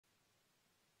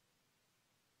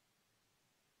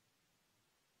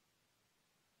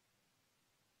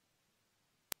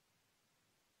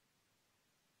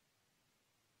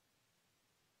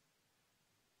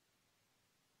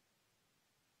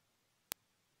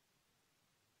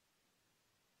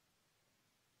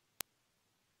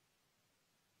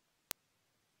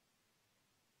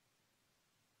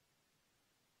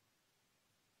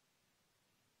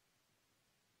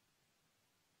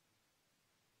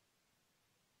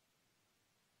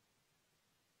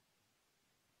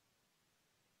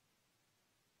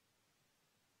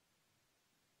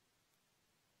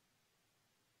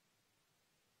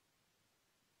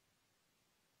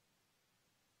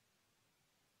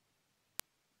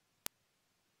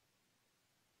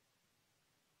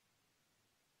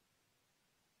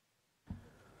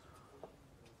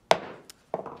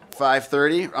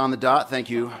5:30 on the dot.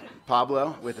 Thank you,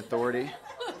 Pablo, with authority,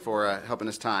 for helping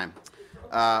us time.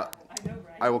 I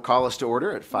will call us to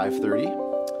order at 5:30.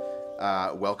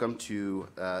 Welcome to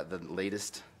the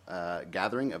latest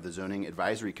gathering of the Zoning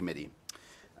Advisory Committee.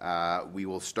 We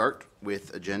will start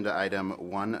with agenda item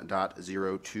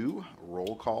 1.02,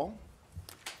 roll call.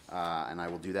 And I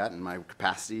will do that in my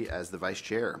capacity as the vice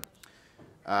chair.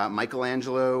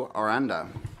 Michelangelo Aranda.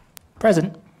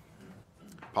 Present.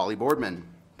 Polly Boardman.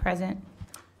 Present.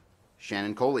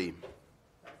 Shannon Coley.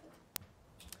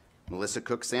 Melissa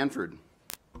Cook Sanford.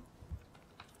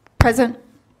 Present.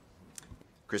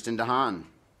 Kristen DeHaan.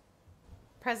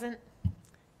 Present.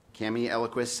 Cami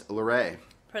Eloquist Luray.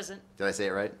 Present. Did I say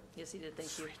it right? Yes, you did.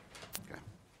 Thank you. Okay.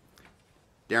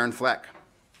 Darren Fleck.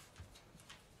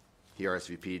 He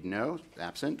RSVP'd no,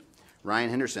 absent.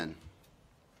 Ryan Henderson.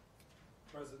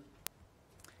 Present.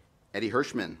 Eddie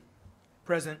Hirschman.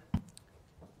 Present.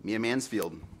 Mia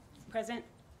Mansfield. Present.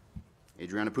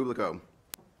 Adriana Publico.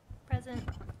 Present.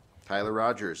 Tyler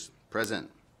Rogers. Present.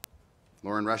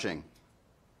 Lauren Rushing.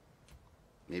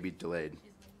 Maybe delayed.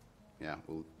 Yeah,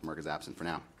 we'll mark as absent for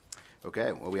now.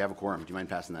 Okay, well, we have a quorum. Do you mind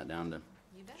passing that down to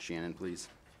Shannon, please?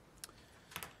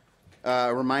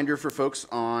 A reminder for folks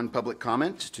on public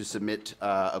comment to submit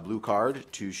a blue card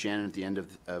to Shannon at the end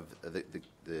of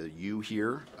the U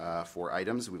here for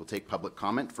items. We will take public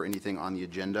comment for anything on the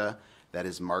agenda that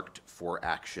is marked for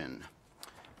action.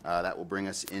 That will bring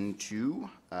us into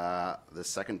the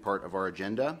second part of our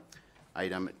agenda,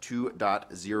 item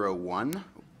 2.01,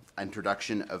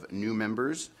 introduction of new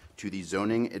members to the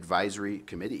Zoning Advisory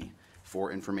Committee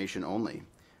for information only.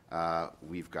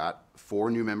 We've got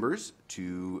 4 new members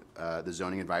to the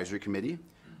Zoning Advisory Committee.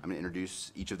 I'm going to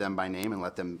introduce each of them by name and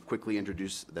let them quickly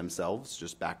introduce themselves,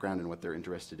 just background and what they're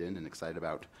interested in and excited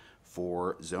about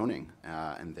for zoning.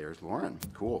 And there's Lauren.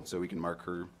 Cool. So we can mark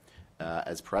her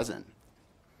as present.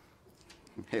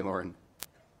 Hey, Lauren.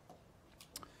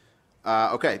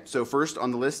 Okay, so first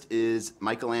on the list is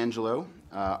Michelangelo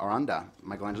Aranda.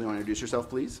 Michelangelo, you want to introduce yourself,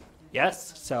 please?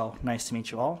 Yes, so nice to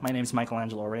meet you all. My name is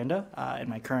Michelangelo Aranda. In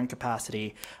my current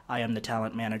capacity, I am the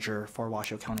talent manager for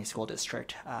Washoe County School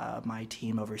District. My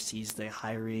team oversees the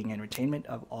hiring and retainment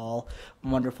of all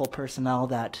wonderful personnel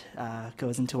that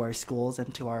goes into our schools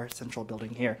and to our central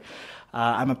building here.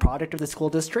 I'm a product of the school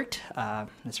district.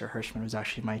 Mr. Hirschman was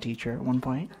actually my teacher at one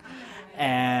point.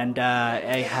 And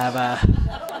I have a...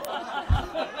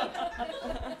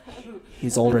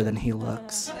 He's older than he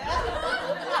looks.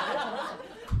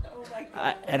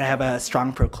 And I have a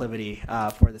strong proclivity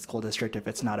for the school district if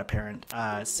it's not apparent.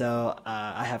 So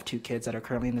I have 2 kids that are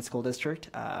currently in the school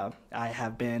district. I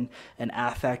have been an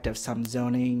affect of some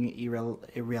zoning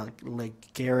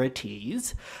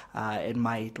irregularities in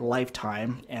my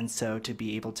lifetime. And so to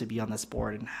be able to be on this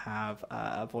board and have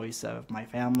a voice of my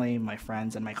family, my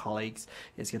friends, and my colleagues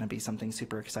is going to be something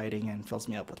super exciting and fills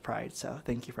me up with pride. So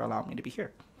thank you for allowing me to be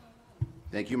here.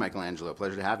 Thank you, Michelangelo.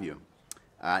 Pleasure to have you.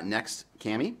 Next,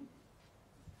 Cami.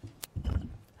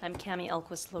 I'm Cami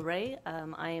Elquist Luray.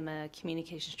 I am a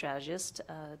communication strategist,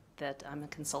 that I'm a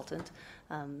consultant.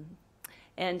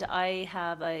 And I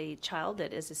have a child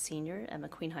that is a senior at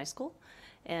McQueen High School.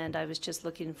 And I was just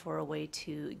looking for a way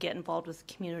to get involved with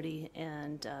the community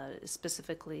and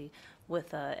specifically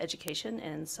with education.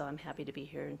 And so I'm happy to be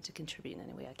here and to contribute in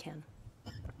any way I can.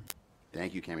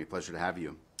 Thank you, Cami. Pleasure to have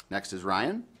you. Next is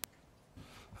Ryan.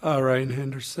 Ryan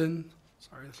Henderson.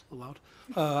 Sorry, that's a little loud.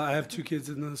 I have 2 kids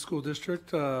in the school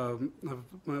district.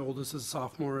 My oldest is a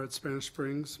sophomore at Spanish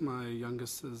Springs. My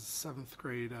youngest is 7th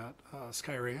grade at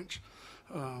Sky Ranch.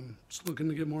 Just looking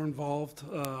to get more involved.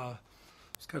 Was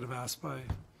kind of asked by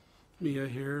Mia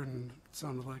here, and it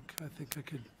sounded like I think I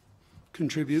could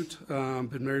contribute.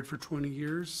 Been married for 20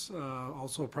 years.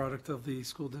 Also a product of the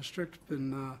school district.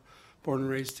 Been born and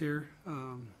raised here.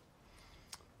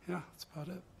 Yeah, that's about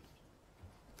it.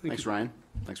 Thanks, Ryan.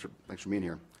 Thanks for being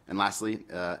here. And lastly,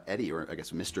 Eddie, or I guess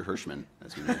Mr. Hirschman,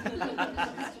 as we know.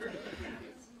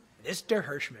 Mr.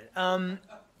 Hirschman.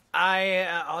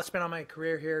 I'll spend all my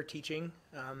career here teaching,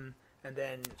 and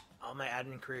then all my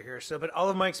admin career here. So, but all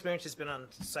of my experience has been on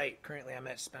site. Currently, I'm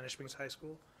at Spanish Springs High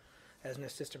School as an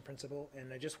assistant principal,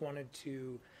 and I just wanted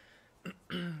to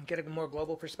get a more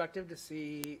global perspective to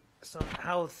see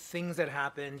how things that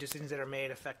happen, decisions that are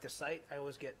made affect the site. I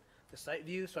always get the site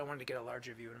view, so I wanted to get a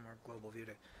larger view and a more global view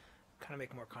to kind of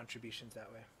make more contributions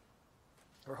that way,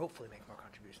 or hopefully make more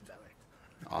contributions that way.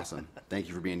 Awesome. Thank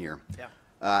you for being here. Yeah.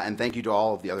 And thank you to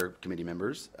all of the other committee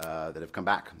members that have come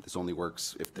back. This only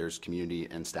works if there's community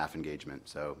and staff engagement.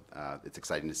 So it's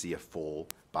exciting to see a full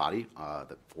body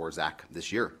for Zach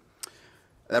this year.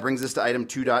 That brings us to item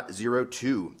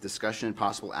 2.02, discussion and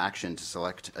possible action to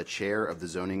select a chair of the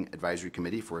Zoning Advisory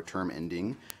Committee for a term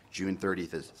ending June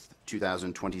 30th,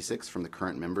 2026 from the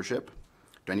current membership.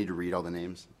 Do I need to read all the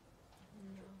names?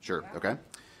 Sure, okay.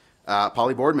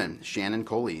 Polly Boardman, Shannon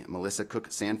Coley, Melissa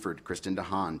Cook-Sanford, Kristen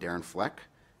DeHaan, Darren Fleck,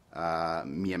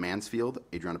 Mia Mansfield,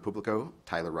 Adriana Publico,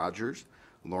 Tyler Rogers,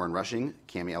 Lauren Rushing,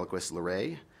 Cami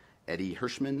Eloquist-Leray, Eddie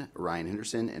Hirschman, Ryan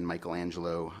Henderson, and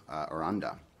Michelangelo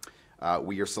Aranda.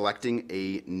 We are selecting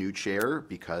a new chair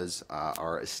because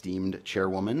our esteemed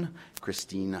chairwoman,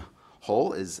 Christine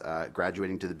Hull, is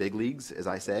graduating to the big leagues, as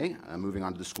I say, moving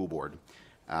on to the school board.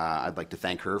 I'd like to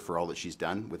thank her for all that she's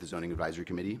done with the Zoning Advisory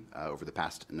Committee over the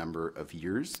past number of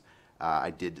years.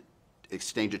 I did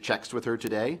exchange of checks with her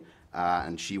today,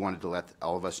 and she wanted to let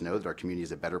all of us know that our community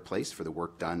is a better place for the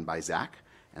work done by Zach,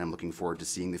 and I'm looking forward to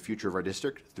seeing the future of our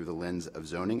district through the lens of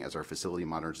zoning as our facility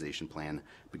modernization plan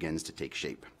begins to take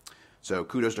shape. So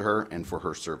kudos to her and for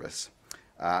her service.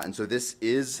 And so this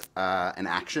is an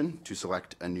action to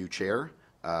select a new chair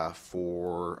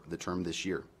for the term this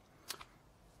year.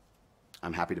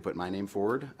 I'm happy to put my name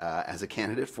forward as a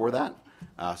candidate for that.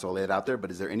 So I'll lay it out there,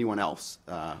 but is there anyone else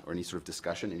or any sort of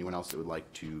discussion, anyone else that would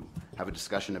like to have a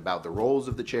discussion about the roles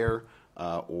of the chair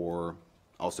or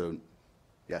also,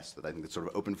 yes, that I think it's sort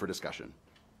of open for discussion.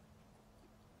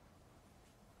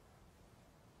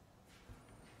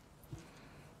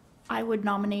 I would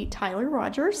nominate Tyler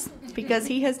Rogers because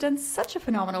he has done such a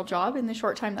phenomenal job in the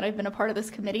short time that I've been a part of this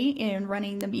committee in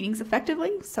running the meetings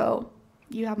effectively. So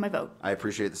you have my vote. I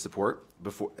appreciate the support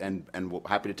and we're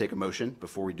happy to take a motion.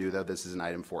 Before we do that, this is an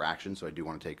item for action, so I do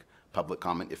want to take public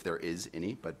comment if there is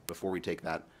any. But before we take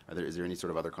that, is there any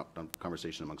sort of other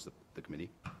conversation amongst the committee?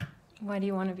 Why do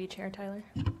you want to be chair, Tyler?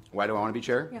 Why do I want to be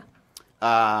chair? Yeah.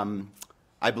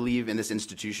 I believe in this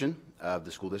institution of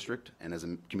the school district, and as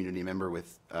a community member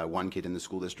with one kid in the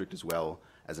school district as well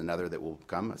as another that will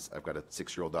come. I've got a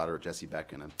 6-year-old daughter, Jessie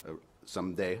Beck, and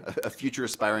someday a future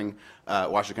aspiring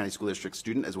Washoe County School District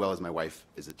student, as well as my wife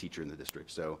is a teacher in the district.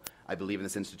 So I believe in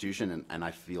this institution, and I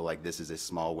feel like this is a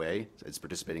small way, it's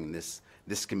participating in this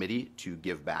committee to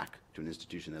give back to an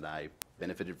institution that I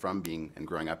benefited from being and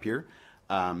growing up here.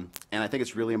 And I think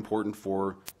it's really important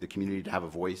for the community to have a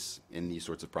voice in these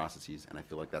sorts of processes, and I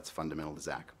feel like that's fundamental to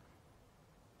Zach.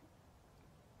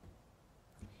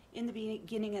 In the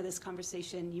beginning of this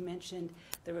conversation, you mentioned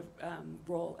the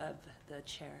role of the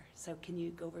chair. So can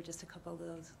you go over just a couple of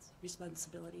those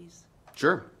responsibilities?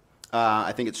 Sure.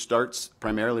 I think it starts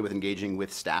primarily with engaging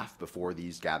with staff before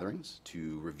these gatherings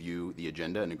to review the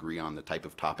agenda and agree on the type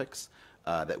of topics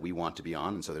that we want to be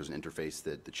on. And so there's an interface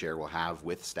that the chair will have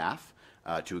with staff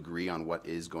to agree on what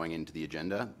is going into the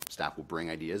agenda. Staff will bring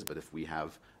ideas, but if we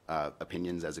have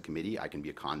opinions as a committee, I can be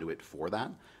a conduit for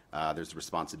that. There's a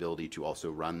responsibility to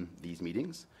also run these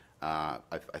meetings. I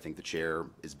think the chair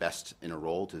is best in a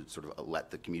role to sort of let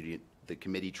the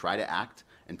committee try to act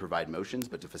and provide motions,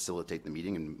 but to facilitate the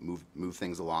meeting and move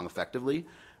things along effectively.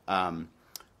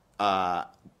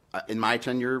 In my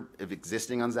tenure of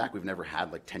existing on Zach, we've never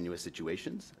had like tenuous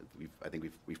situations. I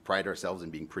think we've prided ourselves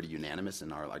in being pretty unanimous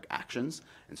in our like actions,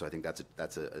 and so I think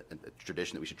that's a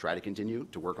tradition that we should try to continue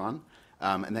to work on.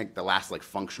 And then the last like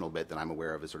functional bit that I'm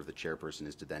aware of as sort of the chairperson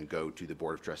is to then go to the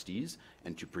Board of Trustees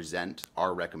and to present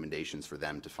our recommendations for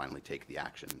them to finally take the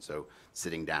action. So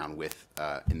sitting down with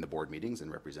in the board meetings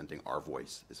and representing our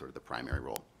voice is sort of the primary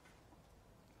role.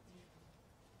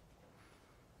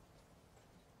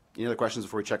 Any other questions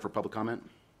before we check for public comment?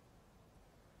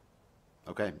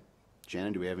 Okay.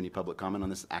 Shannon, do we have any public comment on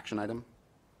this action item?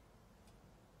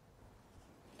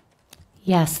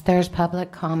 Yes, there's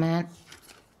public comment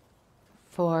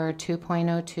for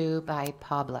 2.02 by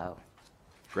Pablo.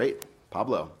 Great.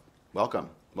 Pablo, welcome.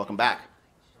 Welcome back.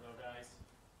 Hello, guys.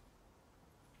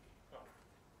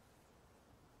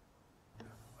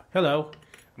 Hello.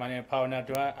 My name is Paul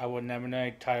Nadra. I will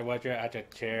nominate Ty Roger as the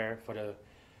chair for the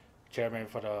chairman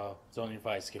for the Zoning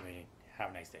Advisory Committee. Have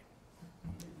a nice day.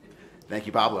 Thank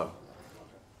you, Pablo.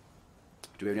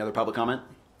 Do we have any other public comment?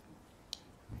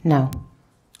 No.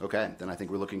 Okay, then I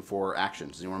think we're looking for action.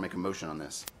 Does anyone want to make a motion on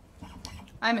this?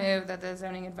 I move that the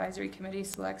Zoning Advisory Committee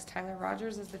selects Tyler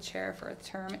Rogers as the chair for a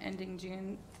term ending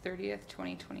June 30th,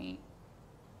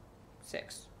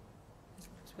 2026.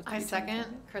 I second.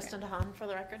 Kristen DeHaan for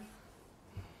the record.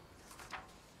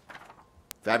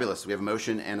 Fabulous. We have a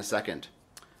motion and a second.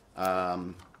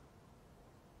 Any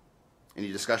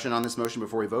discussion on this motion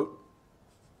before we vote?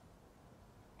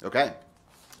 Okay.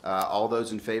 All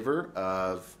those in favor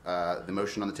of the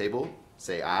motion on the table,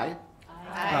 say aye.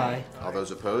 Aye. All those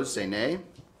opposed, say nay.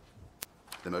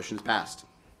 The motion is passed.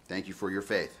 Thank you for your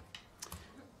faith.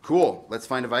 Cool. Let's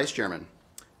find a vice chairman.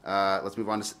 Let's move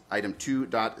on to item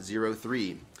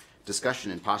 2.03.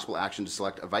 Discussion and possible action to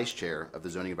select a vice chair of the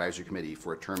Zoning Advisory Committee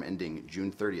for a term ending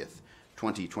June 30th,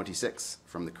 2026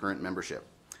 from the current membership,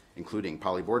 including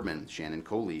Polly Boardman, Shannon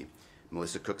Coley,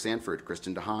 Melissa Cook-Sanford,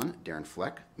 Kristen DeHaan, Darren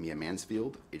Fleck, Mia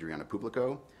Mansfield, Adriana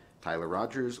Publico, Tyler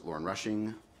Rogers, Lauren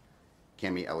Rushing,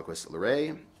 Cami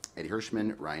Eloquist-Leray, Eddie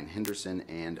Hirschman, Ryan Henderson,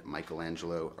 and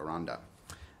Michelangelo Aranda.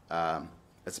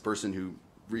 As a person who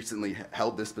recently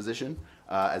held this position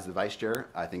as the vice chair,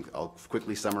 I think I'll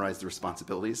quickly summarize the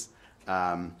responsibilities.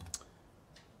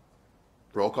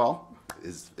 Roll call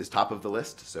is top of the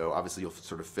list, so obviously you'll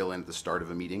sort of fill in at the start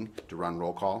of a meeting to run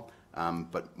roll call.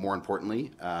 But more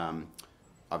importantly,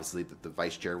 obviously the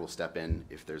vice chair will step in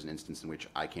if there's an instance in which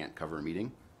I can't cover a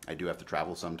meeting. I do have to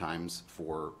travel sometimes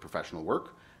for professional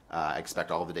work. I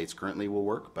expect all of the dates currently will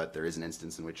work, but there is an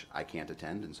instance in which I can't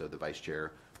attend, and so the vice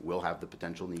chair will have the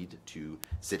potential need to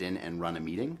sit in and run a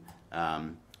meeting.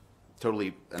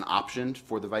 Totally an option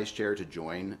for the vice chair to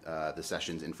join the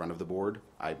sessions in front of the board.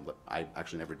 I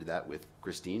actually never did that with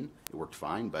Christine. It worked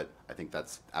fine, but I think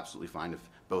that's absolutely fine if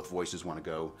both voices want to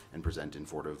go and present in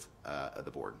front of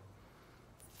the board.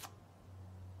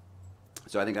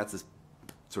 So I think that's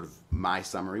sort of my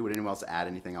summary. Would anyone else add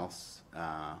anything else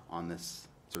on this,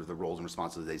 sort of the roles and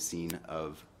responsibilities they've seen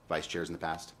of vice chairs in the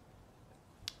past?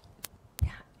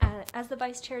 As the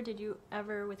vice chair, did you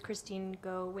ever, with Christine,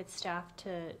 go with staff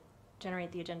to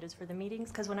generate the agendas for the meetings?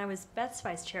 Because when I was Beth's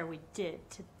vice chair, we did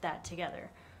that together,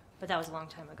 but that was a long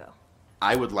time ago.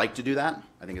 I would like to do that.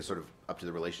 I think it's sort of up to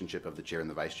the relationship of the chair and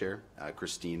the vice chair.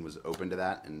 Christine was open to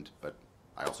that, but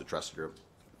I also trusted her a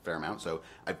fair amount. So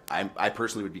I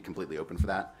personally would be completely open for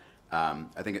that.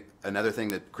 I think another thing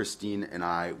that Christine and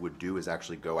I would do is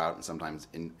actually go out and sometimes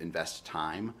invest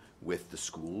time with the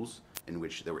schools in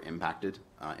which they were impacted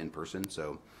in person.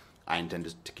 So I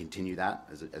intend to continue that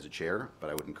as a chair, but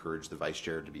I would encourage the vice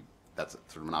chair to be, that's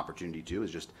sort of an opportunity too,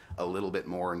 is just a little bit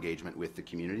more engagement with the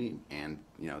community and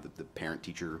the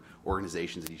parent-teacher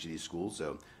organizations at each of these schools.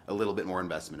 So a little bit more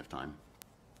investment of time,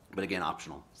 but again,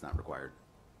 optional, it's not required.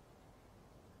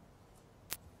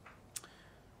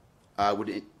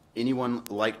 Would anyone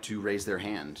like to raise their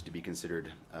hand to be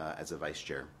considered as a vice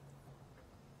chair?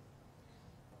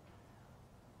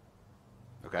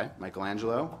 Okay,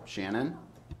 Michelangelo, Shannon.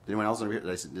 Anyone else over here?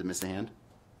 Did I miss a hand?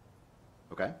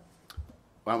 Okay.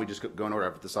 Why don't we just go in order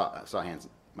after the saw hands?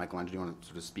 Michelangelo, do you want to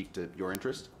sort of speak to your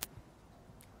interest?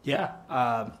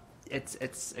 Yeah,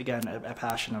 it's again a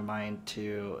passion of mine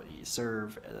to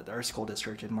serve our school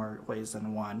district in more ways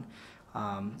than one.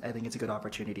 I think it's a good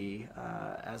opportunity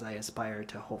as I aspire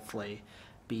to hopefully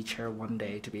be chair one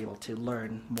day to be able to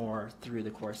learn more through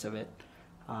the course of it.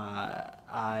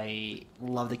 I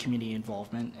love the community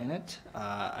involvement in it.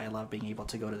 I love being able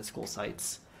to go to the school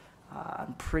sites.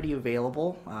 I'm pretty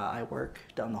available. I work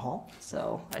down the hall,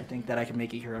 so I think that I can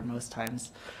make it here most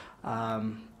times.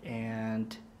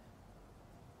 And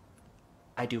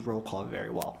I do roll call very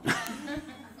well.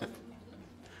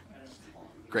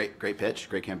 Great pitch,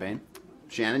 great campaign.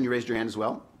 Shannon, you raised your hand as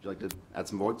well. Would you like to add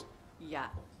some words? Yeah.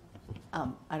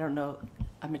 I don't know.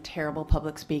 I'm a terrible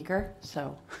public speaker,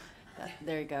 so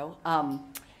there you go.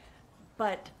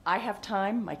 But I have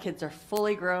time. My kids are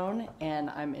fully grown, and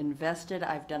I'm invested.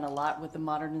 I've done a lot with the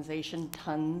modernization,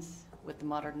 tons with the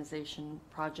modernization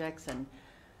projects, and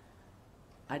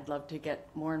I'd love to get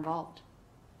more involved.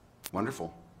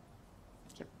 Wonderful.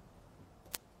 Yep.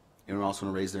 Anyone else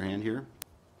want to raise their hand here?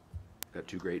 Got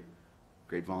two great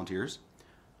volunteers.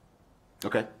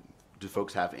 Okay. Do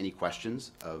folks have any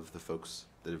questions of the folks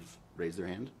that have raised their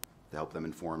hand to help them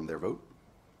inform their vote?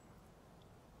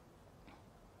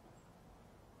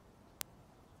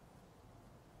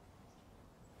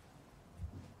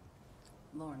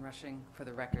 Lauren Rushing, for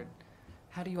the record.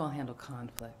 How do you all handle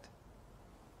conflict?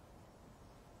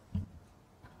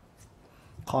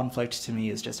 Conflict to me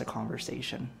is just a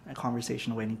conversation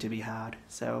waiting to be had.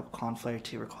 So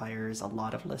conflict requires a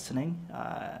lot of listening,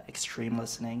 extreme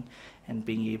listening, and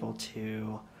being able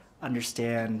to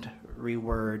understand,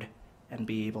 reword, and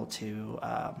be able to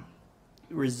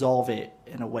resolve it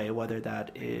in a way, whether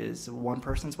that is one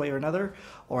person's way or another,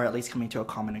 or at least coming to a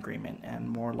common agreement. And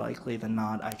more likely than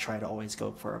not, I try to always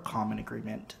go for a common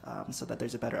agreement so that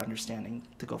there's a better understanding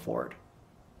to go forward.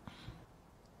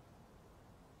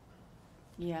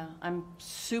 Yeah, I'm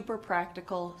super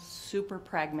practical, super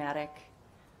pragmatic,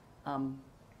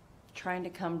 trying to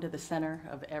come to the center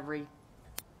of every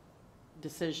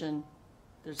decision.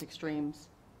 There's extremes.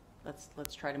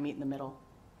 Let's try to meet in the middle.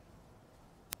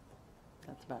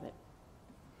 That's about it.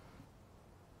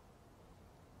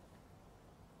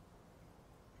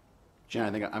 Jen, I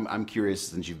think I'm curious,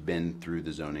 since you've been through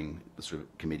the zoning sort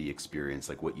of committee experience,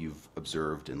 like what you've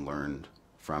observed and learned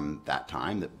from that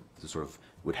time that sort of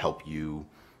would help you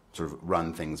sort of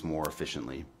run things more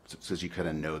efficiently, so you kind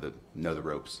of know the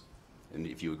ropes. And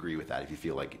if you agree with that, if you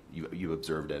feel like you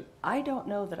observed it. I don't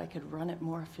know that I could run it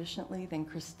more efficiently than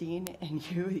Christine and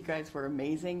you. You guys were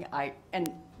amazing. And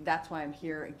that's why I'm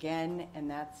here again.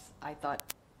 And I thought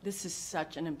this is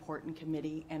such an important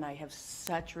committee, and I have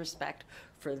such respect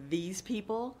for these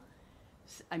people.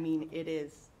 I mean,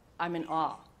 I'm in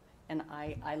awe, and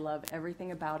I love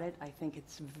everything about it. I think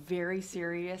it's very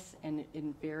serious and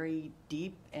very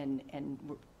deep, and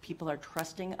people are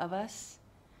trusting of us.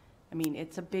 I mean,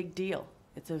 it's a big deal.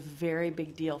 It's a very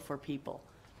big deal for people.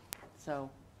 So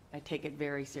I take it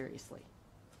very seriously.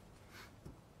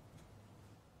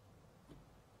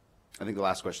 I think the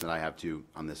last question that I have too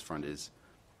on this front is,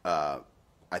 I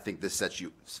think this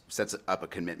sets up a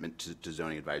commitment to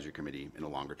zoning advisory committee in a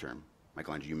longer term.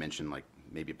 Michelangelo, you mentioned like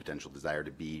maybe a potential desire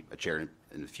to be a chair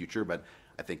in the future, but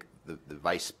I think the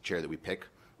vice chair that we pick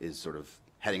is sort of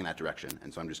heading in that direction.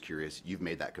 And so I'm just curious, you've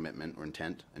made that commitment or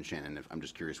intent, and Shannon, I'm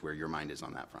just curious where your mind is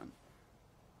on that front.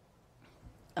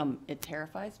 It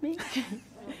terrifies me,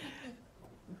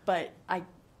 but I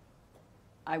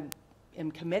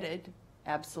am committed,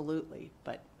 absolutely.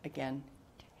 But again,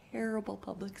 terrible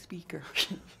public speaker.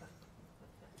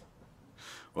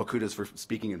 Well, kudos for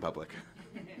speaking in public.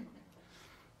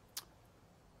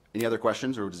 Any other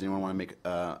questions, or does anyone want to make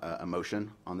a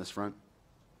motion on this front?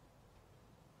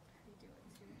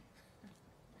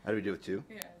 How do we do it too?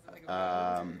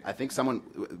 Yeah, I think someone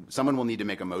will need to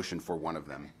make a motion for one of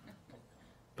them.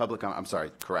 I'm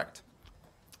sorry, correct.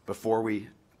 Before we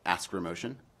ask for a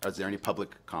motion, is there any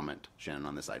public comment, Shannon,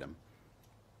 on this item?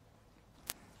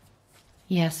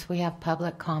 Yes, we have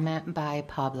public comment by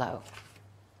Pablo.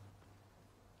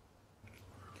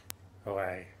 All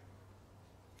right.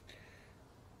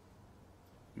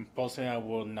 Personally, I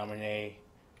will nominate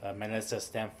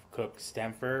Melissa Cook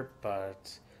Stanford,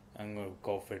 but I'm going to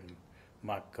go for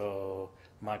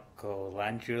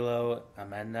Michelangelo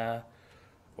Amanda,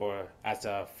 or as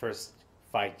a first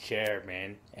vice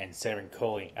chairman, and Sarah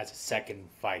Coley as a second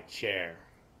vice chairman.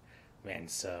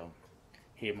 So,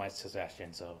 here's my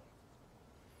suggestion. So,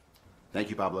 thank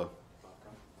you, Pablo.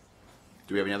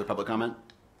 Do we have any other public comment?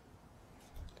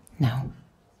 No.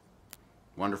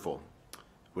 Wonderful.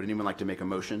 Would anyone like to make a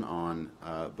motion on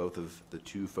both of the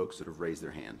two folks that have raised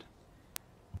their hand?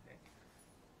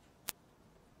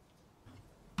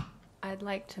 I'd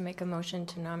like to make a motion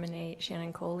to nominate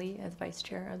Shannon Coley as vice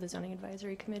chair of the Zoning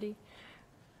Advisory Committee.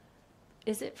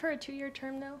 Is it for a 2-year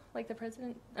term now, like the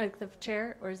president, like the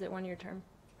chair, or is it 1-year term?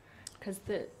 Because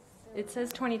it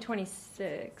says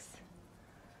 2026,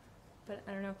 but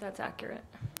I don't know if that's accurate.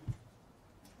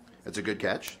 That's a good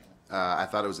catch. I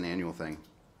thought it was an annual thing.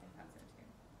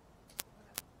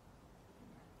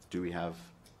 Do we have,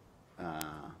 I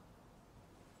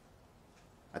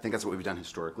think that's what we've done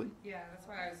historically. Yeah, that's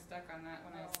why I was stuck on that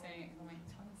when I was saying, I'm like,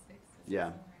 26.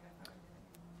 Yeah.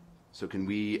 So can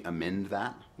we amend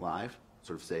that live?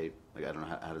 Sort of say, like, I don't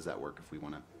know, how does that work if we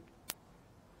want to?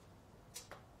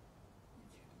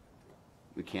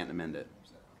 We can't amend it.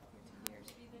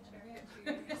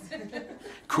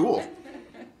 Cool.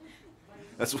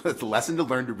 That's the lesson to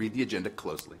learn, to read the agenda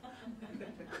closely.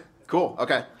 Cool,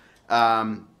 okay.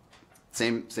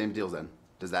 Same deals then.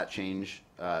 Does that change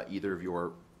either of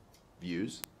your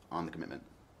views on the commitment?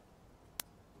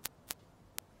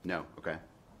 No, okay.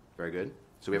 Very good.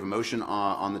 So we have a motion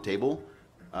on the table.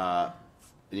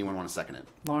 Anyone want to second it?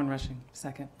 Lauren Rushing,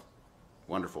 second.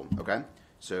 Wonderful, okay.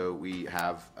 So we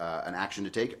have an action to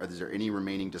take. Is there any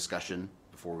remaining discussion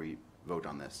before we vote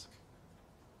on this?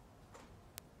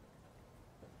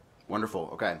 Wonderful,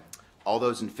 okay. All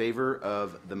those in favor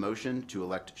of the motion to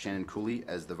elect Shannon Cooley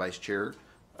as the vice chair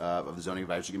of the Zoning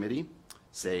Advisory Committee,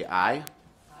 say aye.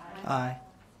 Aye.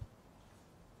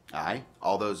 Aye.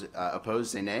 All those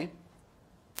opposed, say nay.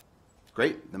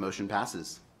 Great, the motion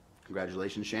passes.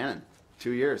 Congratulations, Shannon.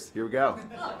 2 years, here we go.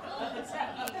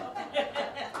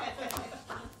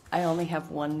 I only have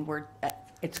one word.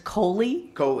 It's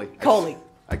Coley? Coley. Coley.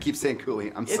 I keep saying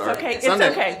Cooley, I'm It's sorry. okay, it's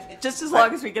Someday. okay. Just as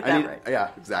long as we get that right.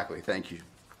 Yeah, exactly, thank you.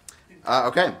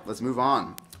 Okay, let's move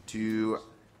on to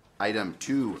item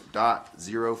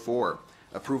 2.04,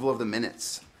 approval of the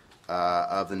minutes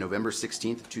of the November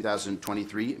 16th,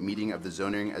 2023 meeting of the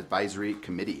Zoning Advisory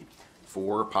Committee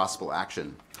for possible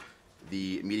action.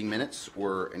 The meeting minutes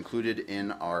were included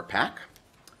in our pack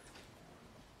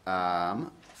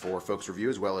for folks' review,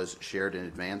 as well as shared in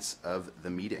advance of the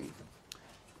meeting.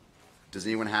 Does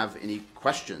anyone have any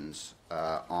questions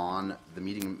on the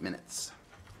meeting minutes?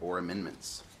 or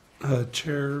amendments?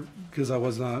 Chair, because I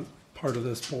was not part of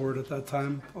this board at that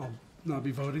time, I'll not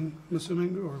be voting, I'm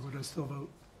assuming, or would I still vote?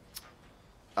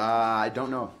 I don't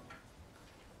know.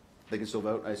 They can still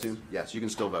vote, I assume? Yes, you can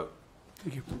still vote.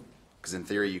 Thank you. Because in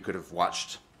theory, you could have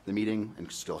watched the meeting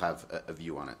and still have a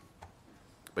view on it.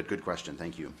 But good question,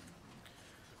 thank you.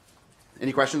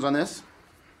 Any questions on this?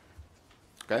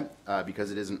 Okay,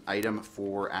 because it is an item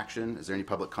for action, is there any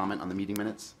public comment on the meeting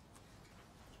minutes?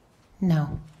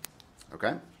 No.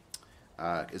 Okay.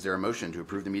 Is there a motion to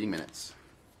approve the meeting minutes?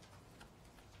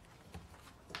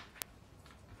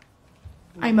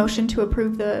 I motion to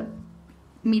approve the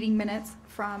meeting minutes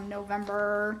from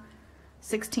November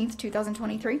 16th,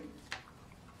 2023.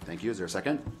 Thank you. Is there a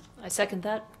second? I second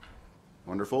that.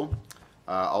 Wonderful.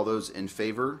 All those in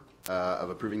favor of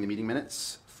approving the meeting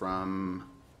minutes from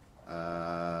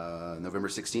November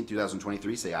 16th,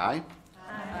 2023, say aye.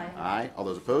 Aye. Aye. All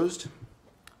those opposed?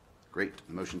 Great.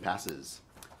 The motion passes.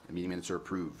 The meeting minutes are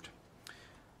approved.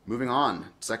 Moving on,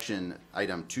 section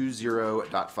item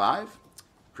 20.5,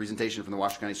 presentation from the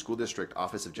Washoe County School District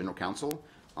Office of General Counsel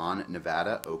on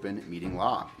Nevada open meeting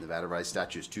law, Nevada Revised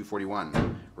Statutes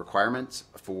 241, requirements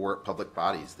for public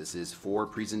bodies. This is for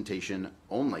presentation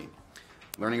only.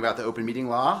 Learning about the open meeting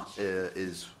law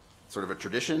is sort of a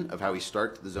tradition of how we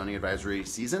start the zoning advisory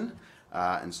season.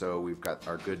 And so we've got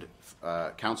our good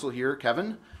counsel here,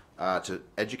 Kevin, to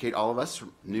educate all of us,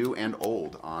 new and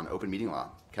old, on open meeting law.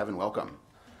 Kevin, welcome.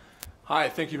 Hi,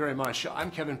 thank you very much.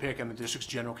 I'm Kevin Pick. I'm the district's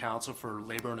general counsel for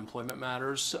labor and employment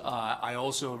matters. I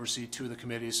also oversee two of the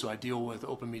committees, so I deal with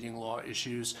open meeting law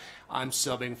issues. I'm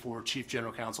subbing for Chief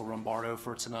General Counsel Rombardo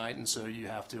for tonight, and so you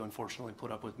have to unfortunately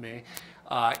put up with me.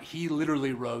 He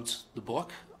literally wrote the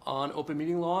book on open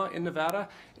meeting law in Nevada,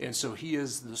 and so he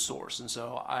is the source, and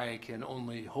so I can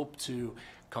only hope to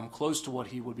come close to what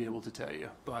he would be able to tell you.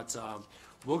 But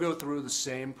we'll go through the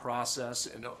same process,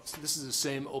 and this is the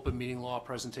same open meeting law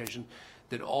presentation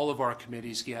that all of our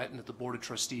committees get and that the Board of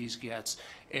Trustees gets.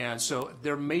 And so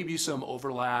there may be some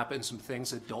overlap and some things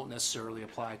that don't necessarily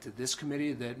apply to this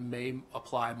committee that may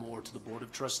apply more to the Board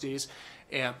of Trustees.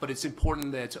 But it's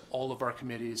important that all of our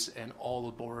committees and all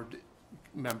the board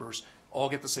members all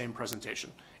get the same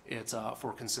presentation. It's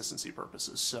for consistency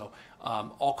purposes. So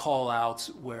I'll call out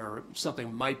where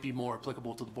something might be more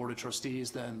applicable to the Board of Trustees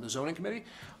than the Zoning Committee,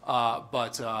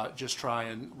 but just try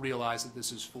and realize that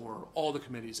this is for all the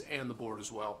committees and the board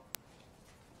as well.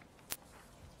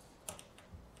 Oh,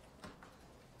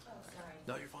 sorry.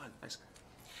 No, you're fine. Thanks.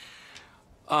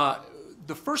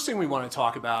 The first thing we want to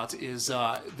talk about is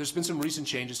there's been some recent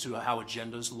changes to how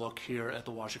agendas look here at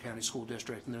the Washoe County School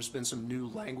District, and there's been some new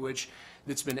language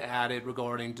that's been added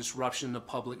regarding disruption of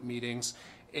public meetings,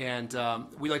 and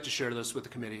we like to share this with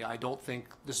the committee. I don't think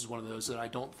this is one of those that I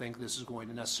don't think this is going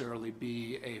to necessarily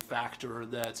be a factor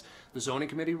that the Zoning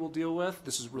Committee will deal with.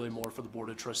 This is really more for the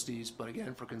Board of Trustees, but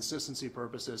again, for consistency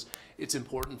purposes, it's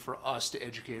important for us to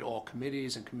educate all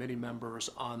committees and committee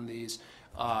members on these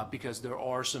because there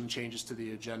are some changes to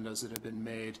the agendas that have been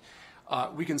made.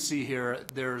 We can see here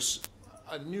there's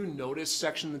a new notice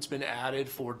section that's been added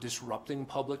for disrupting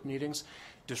public meetings.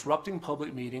 Disrupting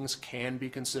public meetings can be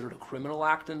considered a criminal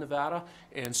act in Nevada,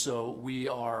 and so we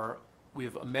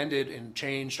have amended and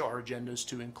changed our agendas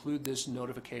to include this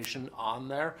notification on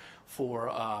there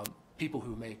for people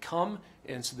who may come,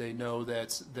 and so they know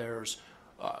that there's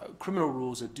criminal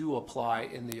rules that do apply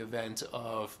in the event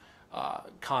of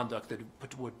conduct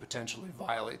that would potentially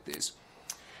violate these.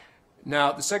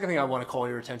 Now, the second thing I want to call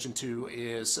your attention to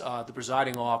is the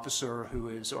presiding officer, who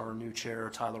is our new chair,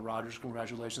 Tyler Rogers,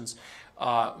 congratulations,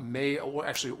 may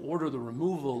actually order the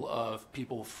removal of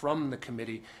people from the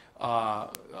committee,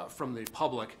 from the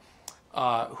public,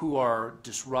 who are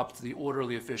disrupt the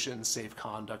orderly, efficient, and safe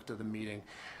conduct of the meeting.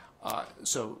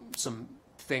 So some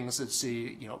things that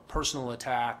see, personal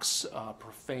attacks,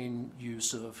 profane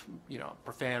use of,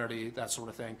 profanity, that sort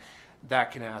of thing,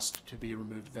 that can ask to be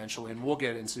removed eventually, and we'll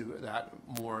get into that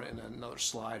more in another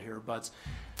slide here. But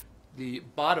the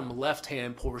bottom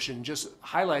left-hand portion just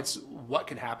highlights what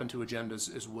can happen to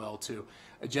agendas as well too.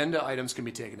 Agenda items can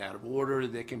be taken out of order,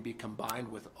 they can be combined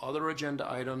with other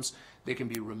agenda items, they can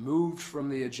be removed from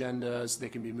the agendas, they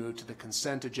can be moved to the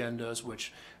consent agendas,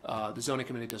 which the Zoning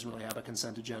Committee doesn't really have a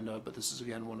consent agenda, but this is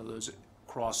again one of those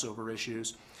crossover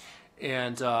issues.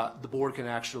 And the board can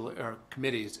actually, or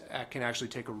committees can actually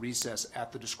take a recess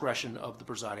at the discretion of the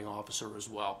presiding officer as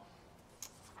well.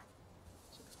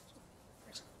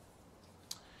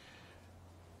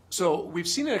 So we've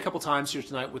seen it a couple times here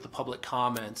tonight with the public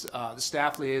comment. The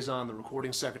staff liaison, the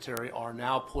recording secretary are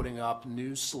now putting up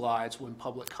new slides when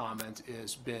public comment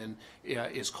is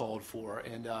called for,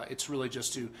 and it's really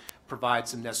just to provide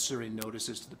some necessary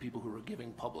notices to the people who are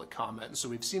giving public comment. And so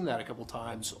we've seen that a couple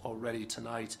times already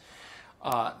tonight.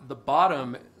 The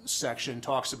bottom section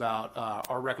talks about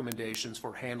our recommendations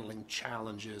for handling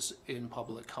challenges in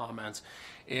public comments,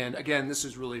 and again, this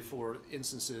is really for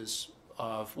instances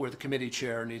of where the committee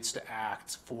chair needs to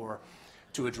act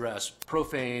to address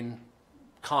profane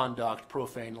conduct,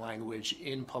 profane language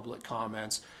in public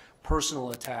comments,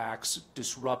 personal attacks,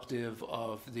 disruptive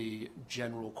of the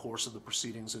general course of the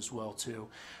proceedings as well too.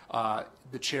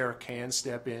 The chair can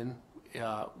step in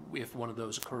if one of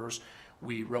those occurs.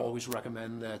 We always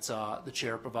recommend that the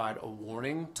chair provide a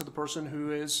warning to the person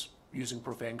who is using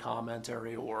profane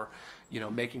commentary or,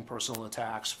 making personal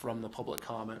attacks from the public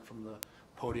comment from the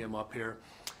podium up here.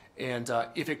 And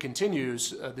if it continues,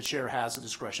 the chair has the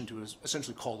discretion to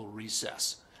essentially call a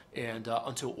recess and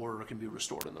until order can be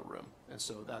restored in the room. And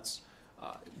so that's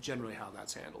generally how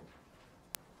that's handled.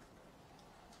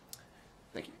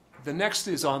 Thank you. The next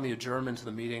is on the adjournment of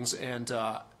the meetings, and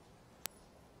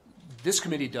this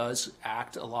committee does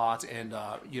act a lot and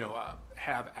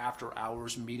have after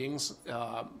hours meetings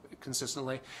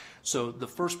consistently. So the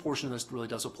first portion of this really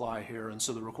does apply here, and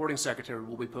so the recording secretary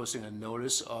will be posting a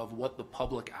notice of what the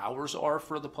public hours are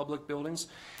for the public buildings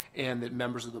and that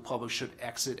members of the public should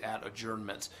exit at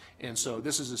adjournment. And so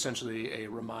this is essentially a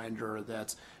reminder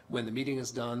that when the meeting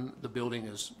is done, the building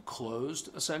is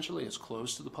closed, essentially. It's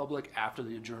closed to the public after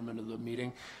the adjournment of the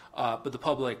meeting. But the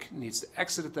public needs to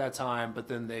exit at that time, but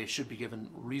then they should be given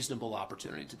reasonable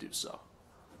opportunity to do so.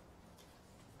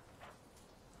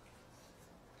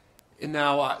 And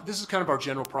now, this is kind of our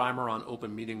general primer on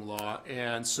open meeting law.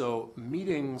 And so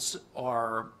meetings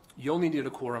you only need a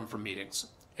quorum for meetings.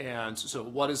 And so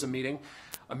what is a meeting?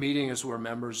 A meeting is where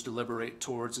members deliberate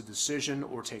towards a decision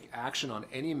or take action on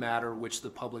any matter which the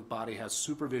public body has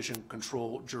supervision,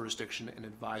 control, jurisdiction, and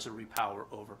advisory power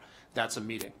over. That's a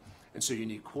meeting. And so you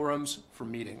need quorums for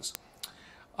meetings.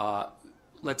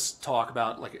 Let's talk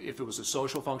about, like, if it was a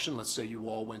social function, let's say you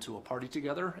all went to a party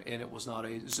together and it was not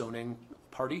a zoning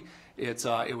party.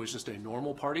 It was just a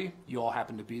normal party. You all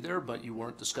happened to be there, but you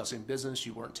weren't discussing business.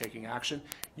 You weren't taking action.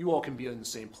 You all can be in the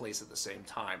same place at the same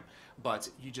time, but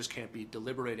you just can't be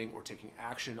deliberating or taking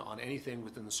action on anything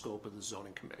within the scope of the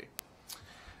zoning committee.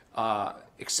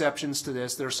 Exceptions to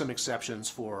this, there are some exceptions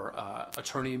for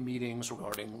attorney meetings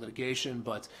regarding litigation,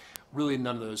 but really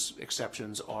none of those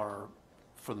exceptions are,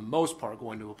 for the most part,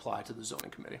 going to apply to the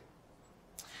zoning committee.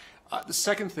 The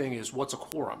second thing is, what's a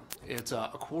quorum? A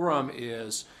quorum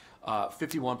is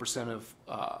 51%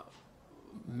 of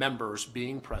members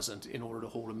being present in order to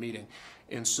hold a meeting.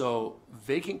 And so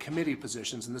vacant committee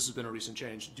positions, and this has been a recent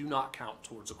change, do not count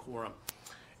towards a quorum.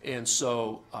 And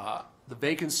so the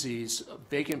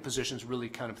vacant positions really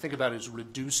kind of think about it as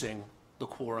reducing the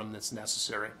quorum that's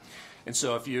necessary. And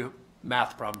so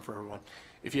math problem for everyone,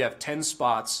 if you have 10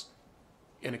 spots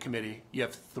in a committee, you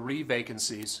have 3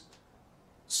 vacancies,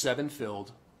 7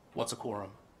 filled, what's a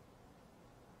quorum?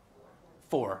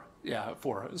 4. Yeah,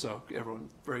 4. So everyone,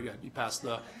 very good. You passed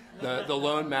the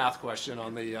lone math question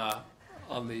on the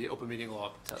open meeting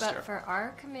law test here. But for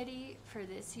our committee for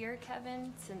this year,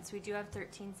 Kevin, since we do have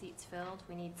 13 seats filled,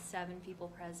 we need 7 people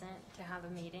present to have a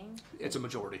meeting. It's a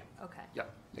majority. Okay.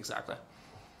 Yep, exactly.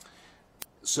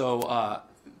 So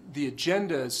the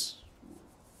agendas.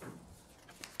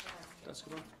 That's a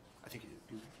good one. I think you.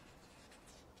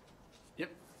 Yep.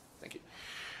 Thank you.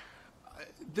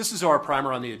 This is our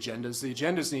primer on the agendas. The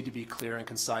agendas need to be clear and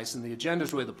concise, and the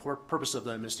agendas, really the purpose of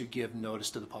them is to give notice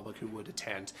to the public who would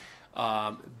attend.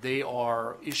 They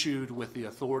are issued with the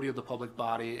authority of the public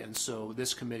body, and so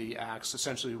this committee acts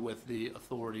essentially with the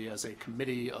authority as a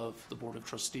committee of the Board of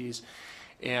Trustees.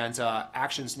 And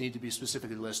actions need to be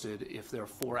specifically listed if they're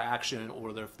for action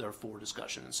or if they're for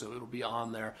discussion. And so it'll be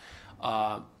on there.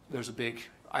 There's a big,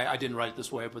 I didn't write it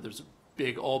this way, but there's a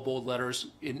big, all bold letters.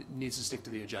 It needs to stick to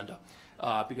the agenda.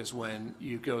 Because when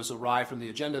you goes awry from the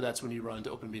agenda, that's when you run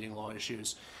into open meeting law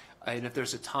issues. And if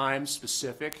there's a time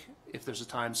specified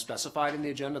in the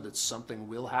agenda that something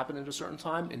will happen at a certain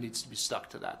time, it needs to be stuck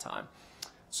to that time.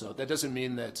 So that doesn't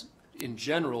mean that in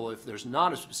general, if there's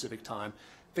not a specific time,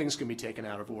 things can be taken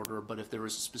out of order, but if there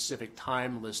is a specific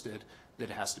time listed, that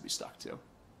it has to be stuck to.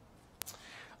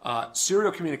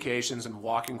 Serial communications and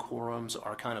walking quorums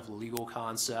are kind of legal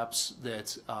concepts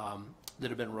that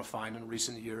have been refined in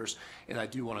recent years, and I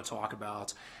do want to talk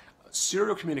about.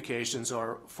 Serial communications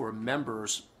are for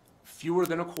members fewer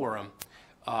than a quorum,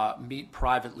 meet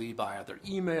privately by either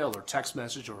email or text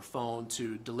message or phone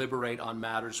to deliberate on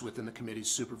matters within the committee's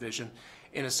supervision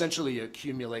and essentially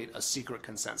accumulate a secret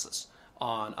consensus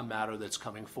on a matter that's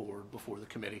coming forward before the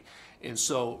committee. And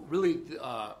so really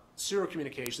serial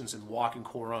communications and walking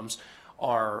quorums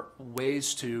are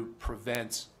ways to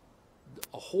prevent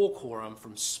a whole quorum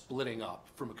from splitting up,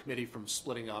 from a committee from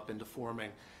splitting up into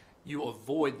forming. You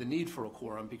avoid the need for a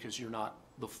quorum because you're not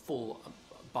the full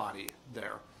body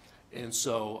there. And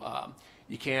so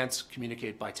you can't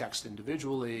communicate by text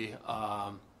individually,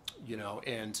 you know,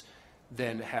 and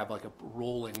then have like a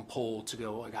rolling poll to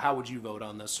go, like, how would you vote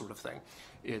on this sort of thing?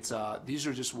 It's, these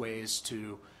are just ways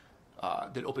to,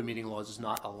 that open meeting law does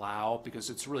not allow, because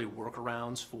it's really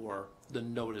workarounds for the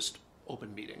noticed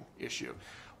open meeting issue.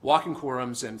 Walking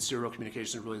quorums and serial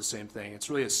communication are really the same thing. It's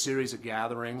really a series of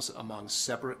gatherings among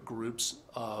separate groups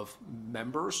of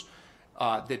members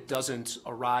that doesn't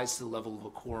arise to the level of a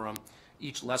quorum,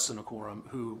 each less than a quorum,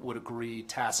 who would agree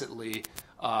tacitly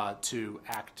to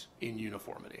act in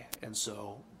uniformity. And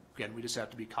so, again, we just have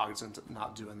to be cognizant of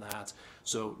not doing that.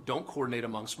 So don't coordinate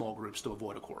among small groups to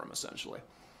avoid a quorum, essentially.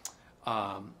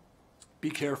 Be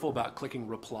careful about clicking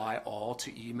reply all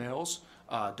to emails.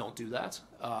 Don't do that,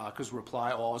 because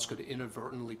reply alls could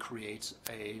inadvertently create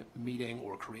a meeting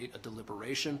or create a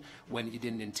deliberation when you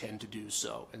didn't intend to do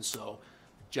so. And so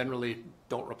generally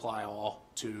don't reply all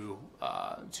to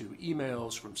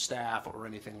emails from staff or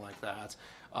anything like that,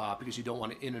 because you don't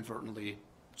want to inadvertently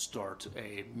start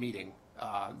a meeting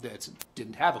that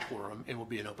didn't have a quorum and will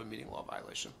be an open meeting law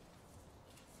violation.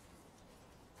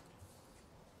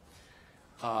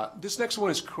 This next one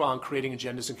is on creating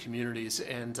agendas in communities,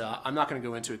 and I'm not going to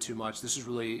go into it too much. This is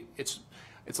really, it's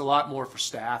a lot more for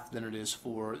staff than it is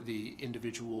for the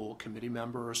individual committee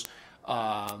members.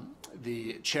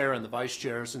 The chair and the vice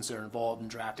chair, since they're involved in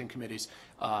drafting committees,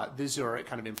 these are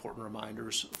kind of important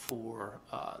reminders for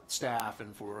staff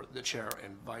and for the chair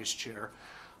and vice chair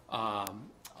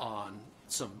on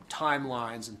some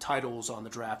timelines and titles on the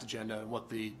draft agenda and what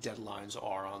the deadlines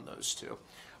are on those two.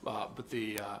 But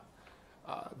the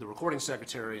recording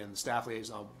secretary and the staff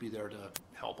liaison will be there to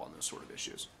help on those sort of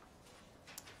issues.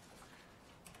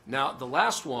 Now, the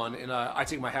last one, and I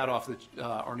take my hat off that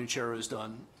our new chair has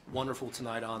done wonderful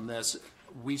tonight on this.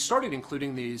 We started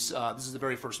including these, this is the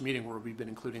very first meeting where we've been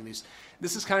including these.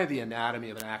 This is kind of the anatomy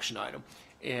of an action item.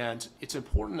 And it's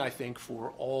important, I think,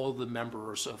 for all the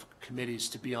members of committees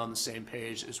to be on the same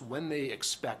page is when they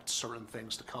expect certain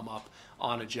things to come up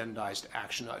on agendized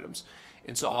action items.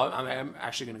 And so I'm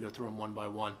actually going to go through them one by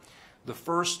one. The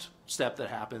first step that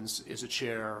happens is a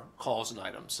chair calls an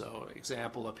item. So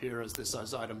example up here is this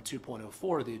is item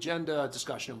 2.04 of the agenda,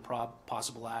 discussion and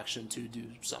possible action to do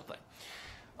something.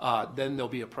 Then there'll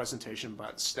be a presentation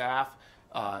by the staff.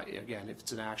 Again, if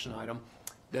it's an action item.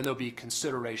 Then there'll be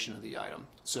consideration of the item.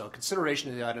 So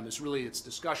consideration of the item is really its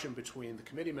discussion between the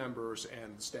committee members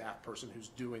and the staff person who's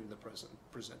doing the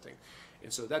presenting.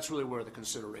 And so that's really where the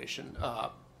consideration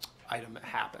item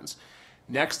happens.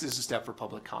 Next is a step for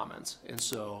public comments. And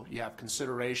so you have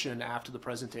consideration after the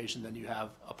presentation, then you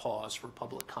have a pause for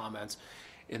public comments.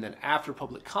 And then after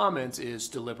public comments is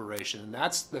deliberation. And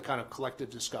that's the kind of collective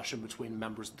discussion between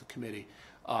members of the committee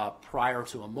prior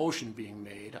to a motion being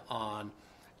made on,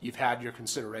 you've had your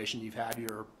consideration, you've had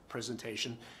your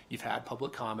presentation, you've had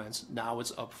public comments. Now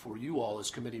it's up for you all as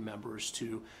committee members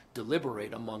to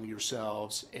deliberate among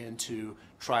yourselves and to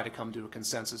try to come to a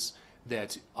consensus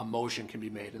that a motion can be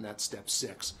made, and that's step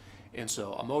 6. And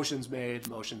so a motion's made,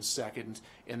 motion's second,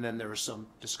 and then there's some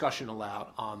discussion allowed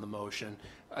on the motion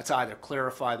to either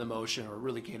clarify the motion or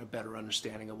really gain a better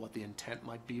understanding of what the intent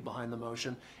might be behind the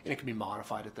motion, and it can be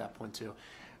modified at that point too.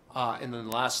 And then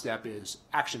the last step is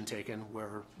action taken,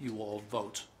 where you all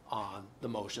vote on the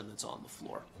motion that's on the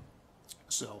floor.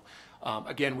 So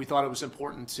again, we thought it was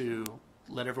important to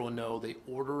let everyone know the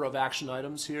order of action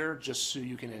items here, just so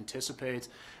you can anticipate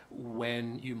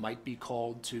when you might be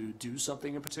called to do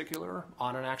something in particular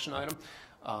on an action item.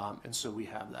 And so we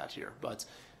have that here. But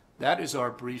that is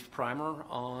our brief primer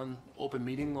on open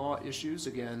meeting law issues.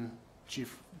 Again,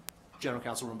 Chief General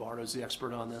Counsel Rombardo is the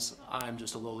expert on this. I'm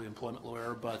just a lowly employment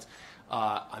lawyer, but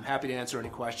I'm happy to answer any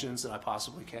questions that I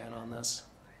possibly can on this,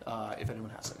 if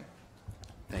anyone has any.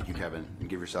 Thank you, Kevin, and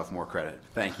give yourself more credit.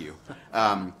 Thank you.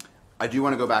 I do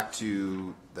want to go back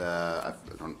to I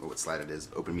don't know what slide it is,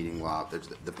 open meeting law. There's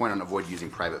the point on avoid using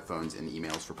private phones and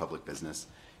emails for public business.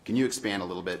 Can you expand a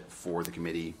little bit for the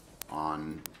committee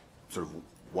on sort of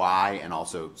why and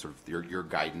also sort of your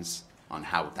guidance on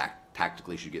how that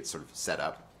tactically should get sort of set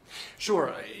up?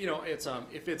 Sure. You know, it's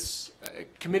if it's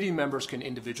committee members can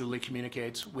individually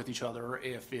communicate with each other.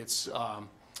 If it's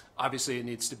obviously it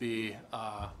needs to be,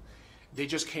 they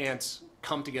just can't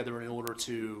come together in order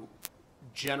to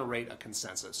generate a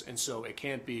consensus. And so it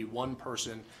can't be one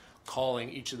person calling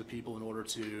each of the people in order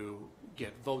to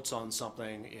get votes on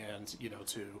something and, you know,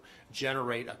 to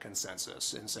generate a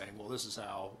consensus and saying, well, this is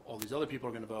how all these other people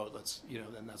are going to vote, let's, you know,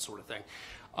 and that sort of thing.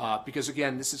 Because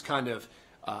again, this is kind of,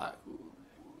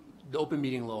 the open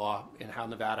meeting law and how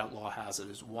Nevada law has it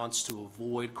is wants to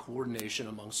avoid coordination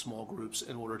among small groups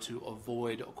in order to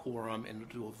avoid a quorum and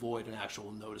to avoid an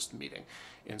actual noticed meeting.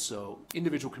 And so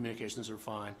individual communications are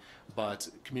fine, but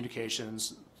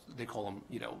communications, they call them,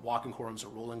 you know, walking quorums or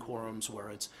rolling quorums, where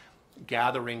it's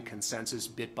gathering consensus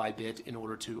bit by bit in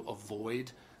order to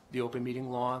avoid the open meeting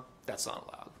law, that's not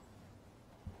allowed.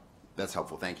 That's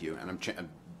helpful, thank you. And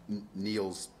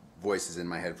Neil's voice is in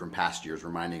my head from past years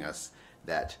reminding us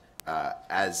that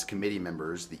as committee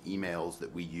members, the emails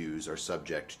that we use are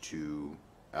subject to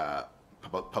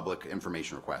public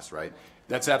information requests, right?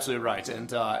 That's absolutely right.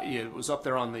 And it was up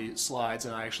there on the slides,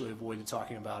 and I actually avoided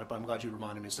talking about it, but I'm glad you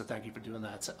reminded me, so thank you for doing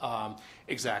that.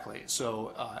 Exactly.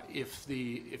 So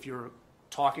if you're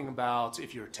talking about,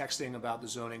 if you're texting about the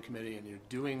zoning committee and you're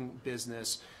doing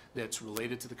business that's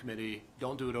related to the committee,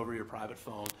 don't do it over your private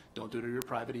phone, don't do it over your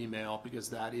private email, because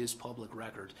that is public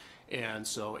record. And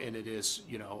so, and it is,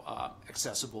 you know,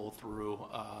 accessible through,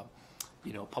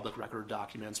 you know, public record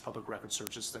documents, public record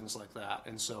searches, things like that.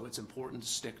 And so it's important to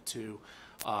stick to,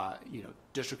 you know,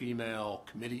 district email,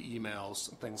 committee emails,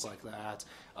 things like that,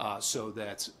 so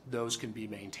that those can be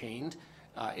maintained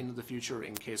into the future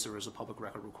in case there is a public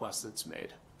record request that's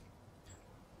made.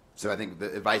 So I think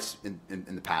the advice in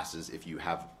the past is if you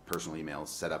have personal emails,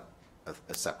 set up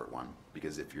a separate one,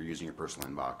 because if you're using your personal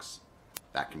inbox,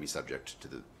 that can be subject to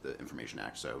the Information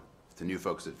Act. So to new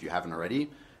folks, if you haven't already,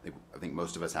 I think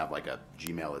most of us have like a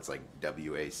Gmail. It's like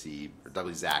WAC or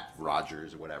WZAC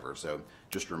Rogers or whatever. So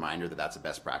just a reminder that that's a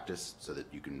best practice so that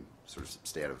you can sort of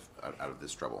stay out of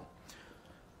this trouble.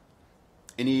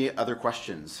 Any other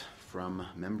questions from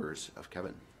members of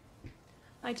Kevin?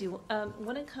 I do.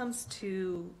 When it comes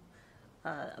to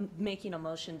making a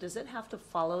motion, does it have to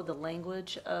follow the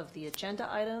language of the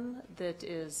agenda item that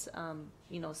is,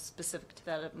 you know, specific to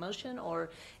that motion, or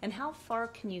and how far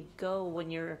can you go when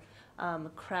you're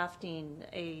crafting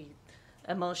a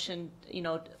motion, you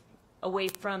know, away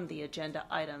from the agenda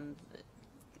item?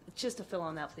 Just to fill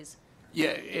on that, please. Yeah,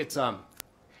 it's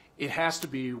it has to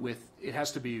be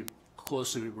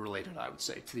closely related, I would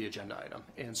say, to the agenda item.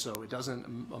 And so it doesn't,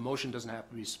 a motion doesn't have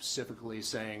to be specifically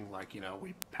saying, like, you know,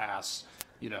 we pass,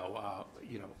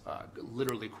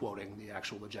 literally quoting the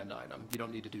actual agenda item. You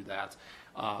don't need to do that.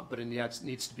 But it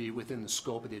needs to be within the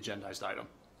scope of the agendized item.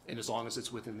 And as long as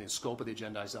it's within the scope of the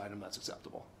agendized item, that's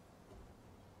acceptable.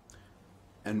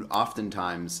 And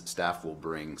oftentimes, staff will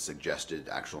bring suggested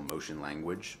actual motion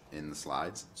language in the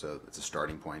slides. So it's a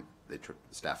starting point.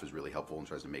 Staff is really helpful and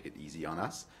tries to make it easy on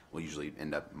us. We'll usually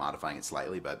end up modifying it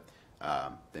slightly, but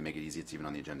they make it easy. It's even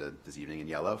on the agenda this evening in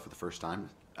yellow for the first time.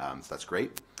 So that's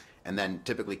great. And then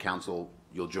typically, council,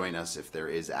 you'll join us if there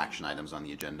is action items on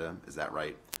the agenda. Is that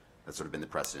right? That's sort of been the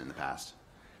precedent in the past.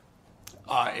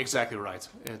 Exactly right.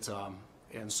 It's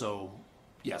and so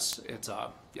yes, it's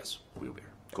yes, we will be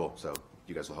here. Cool. So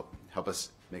you guys will help us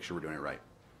make sure we're doing it right.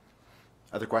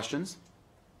 Other questions?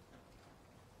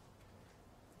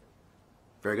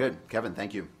 Very good. Kevin,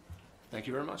 thank you. Thank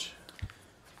you very much.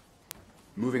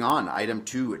 Moving on, item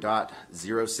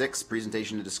 2.06,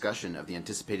 presentation and discussion of the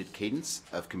anticipated cadence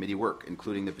of committee work,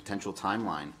 including the potential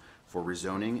timeline for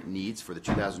rezoning needs for the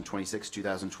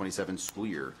 2026-2027 school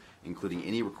year, including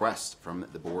any requests from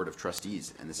the Board of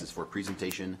Trustees. And this is for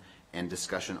presentation and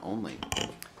discussion only.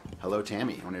 Hello,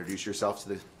 Tammy. You want to introduce yourself to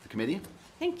the committee?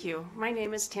 Thank you. My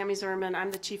name is Tammy Zimmerman.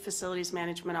 I'm the Chief Facilities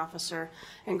Management Officer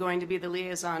and going to be the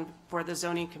liaison for the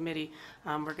Zoning Committee.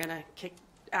 We're going to kick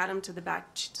Adam to the back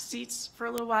seats for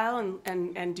a little while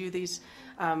and do these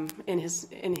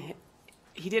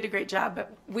he did a great job,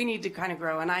 but we need to kind of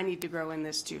grow, and I need to grow in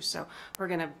this too. So you're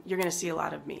going to see a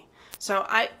lot of me. So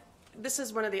this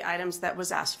is one of the items that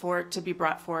was asked for to be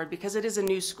brought forward because it is a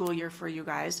new school year for you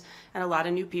guys and a lot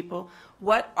of new people.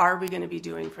 What are we going to be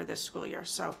doing for this school year?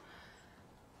 So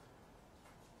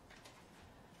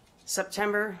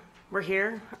September, we're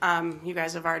here. You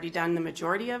guys have already done the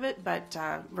majority of it, but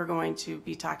we're going to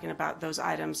be talking about those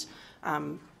items,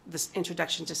 this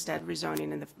introduction to STED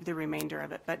rezoning and the remainder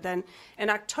of it. But then in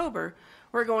October,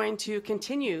 we're going to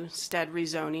continue STED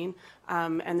rezoning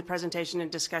and the presentation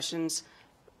and discussions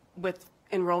with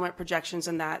enrollment projections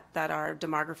and that our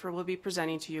demographer will be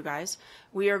presenting to you guys.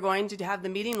 We are going to have the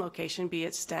meeting location be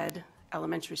at STED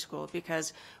elementary school,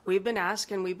 because we've been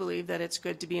asked and we believe that it's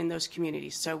good to be in those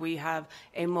communities. So we have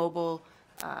a mobile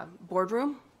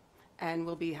boardroom, and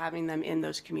we'll be having them in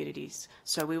those communities.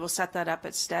 So we will set that up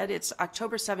at STED. It's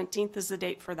October 17th is the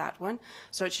date for that one.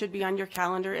 So it should be on your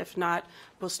calendar. If not,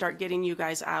 we'll start getting you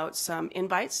guys out some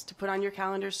invites to put on your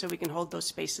calendar so we can hold those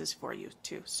spaces for you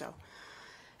too. So,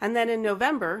 and then in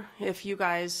November, if you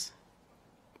guys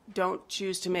don't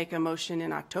choose to make a motion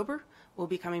in October, we'll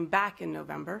be coming back in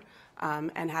November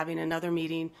and having another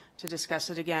meeting to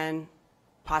discuss it again,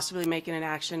 possibly making an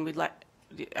action. We'd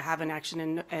have an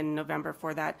action in November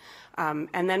for that.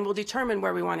 And then we'll determine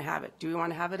where we want to have it. Do we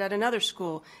want to have it at another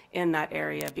school in that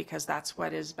area? Because that's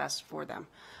what is best for them.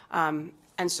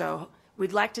 And so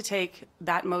we'd like to take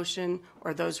that motion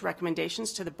or those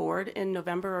recommendations to the board in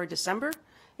November or December,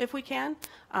 if we can,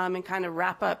 and kind of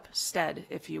wrap up STED,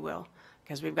 if you will,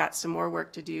 because we've got some more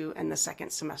work to do in the second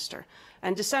semester.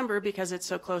 And December, because it's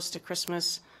so close to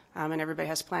Christmas and everybody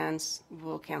has plans,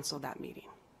 we'll cancel that meeting.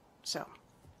 So.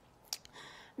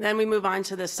 Then we move on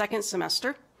to the second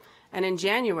semester. And in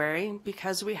January,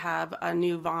 because we have a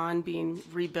new Vaughn being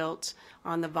rebuilt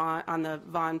on the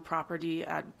Vaughn property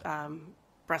at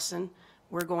Bresson,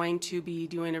 we're going to be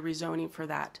doing a rezoning for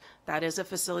that. That is a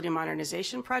facility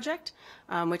modernization project,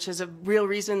 which is a real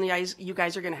reason you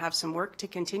guys are going to have some work to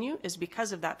continue, is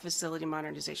because of that facility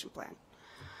modernization plan.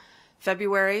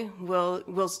 February,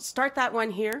 we'll start that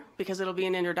one here because it'll be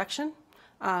an introduction.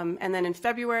 And then in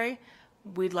February,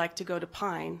 we'd like to go to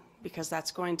Pine because that's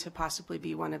going to possibly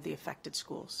be one of the affected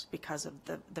schools because of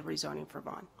the rezoning for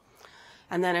Vaughn.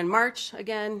 And then in March,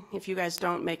 again, if you guys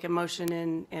don't make a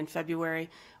motion in February,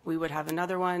 we would have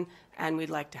another one, and we'd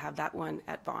like to have that one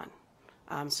at Vaughn.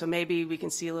 So maybe we can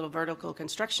see a little vertical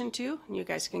construction too, and you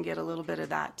guys can get a little bit of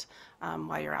that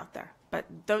while you're out there. But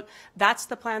that's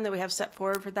the plan that we have set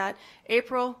forward for that.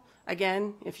 April,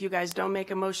 again, if you guys don't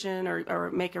make a motion or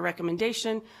make a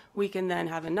recommendation, we can then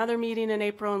have another meeting in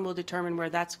April and we'll determine where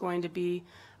that's going to be.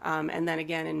 And then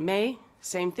again in May,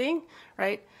 same thing,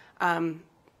 right?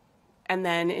 And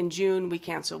then in June, we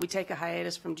cancel. We take a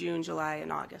hiatus from June, July,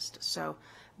 and August. So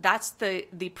that's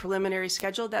the preliminary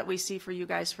schedule that we see for you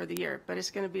guys for the year, but it's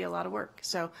going to be a lot of work.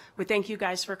 So we thank you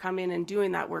guys for coming and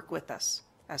doing that work with us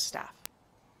as staff.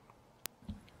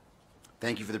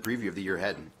 Thank you for the preview of the year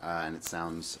ahead, and it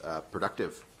sounds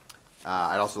productive.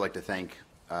 I'd also like to thank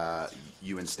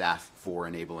you and staff for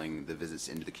enabling the visits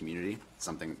into the community,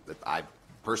 something that I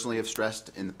personally have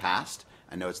stressed in the past.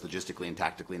 I know it's logistically and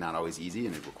tactically not always easy,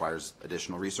 and it requires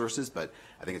additional resources, but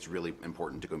I think it's really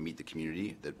important to go meet the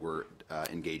community that we're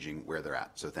engaging where they're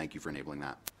at. So thank you for enabling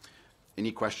that.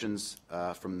 Any questions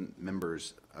from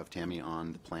members of TAMI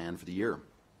on the plan for the year?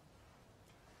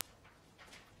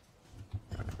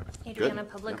 Adriana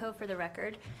Publico for the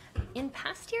record. In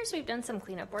past years, we've done some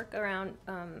cleanup work around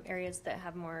areas that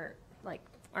have more, like,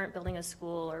 aren't building a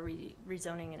school or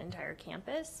rezoning an entire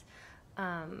campus.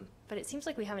 But it seems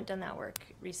like we haven't done that work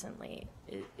recently.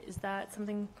 Is that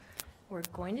something we're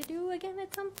going to do again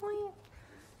at some point?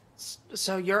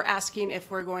 So you're asking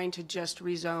if we're going to just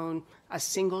rezone a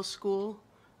single school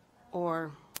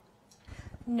or?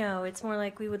 No, it's more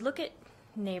like we would look at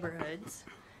neighborhoods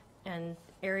and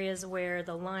areas where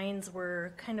the lines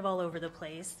were kind of all over the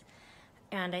place.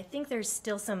 And I think there's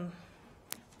still some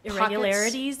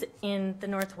irregularities in the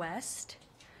Northwest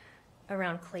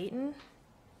around Clayton.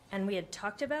 And we had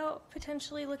talked about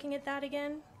potentially looking at that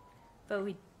again, but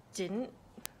we didn't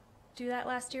do that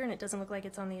last year, and it doesn't look like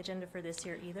it's on the agenda for this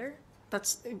year either.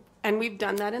 And we've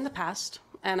done that in the past,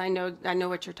 and I know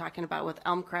what you're talking about with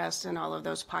Elmcrest and all of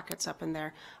those pockets up in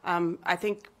there. I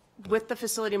think with the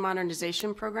facility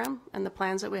modernization program and the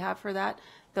plans that we have for that,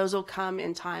 those will come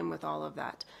in time with all of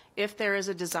that. If there is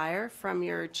a desire from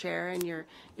your chair and your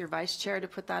vice chair to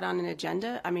put that on an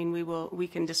agenda, I mean, we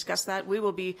can discuss that. We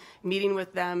will be meeting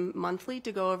with them monthly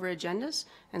to go over agendas,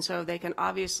 and so they can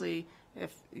obviously,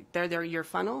 if they're your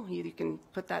funnel, you can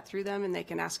put that through them, and they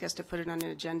can ask us to put it on an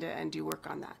agenda and do work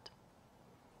on that.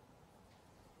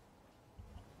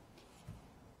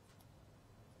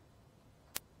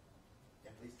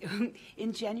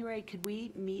 In January, could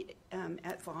we meet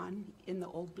at Vaughn in the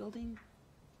old building?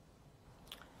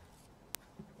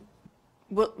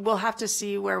 We'll have to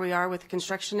see where we are with the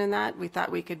construction in that. We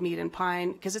thought we could meet in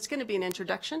Pine because it's going to be an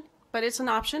introduction, but it's an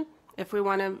option. If we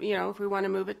want to, if we want to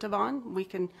move it to Vaughn, we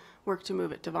can work to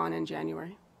move it to Vaughn in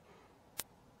January.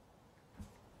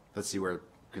 Let's see where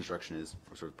construction is,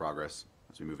 or sort of progress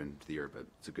as we move into the year, but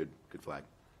it's a good flag.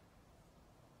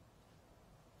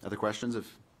 Other questions of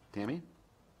Tammy?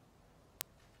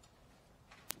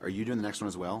 Are you doing the next one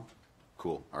as well?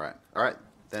 Cool. All right.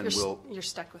 Then You're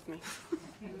stuck with me.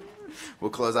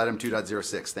 We'll close item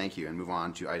 2.06, thank you, and move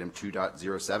on to item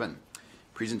 2.07.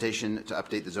 Presentation to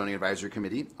update the Zoning Advisory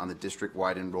Committee on the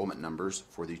district-wide enrollment numbers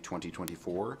for the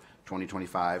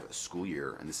 2024-2025 school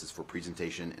year, and this is for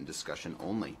presentation and discussion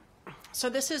only. So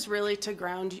this is really to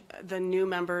ground the new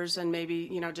members and maybe,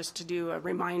 just to do a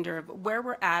reminder of where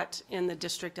we're at in the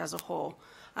district as a whole.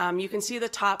 You can see the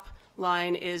top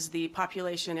line is the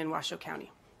population in Washoe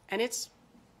County, and it's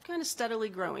kind of steadily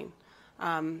growing.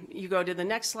 You go to the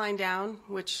next line down,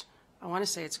 which I want to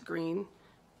say it's green,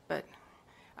 but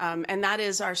and that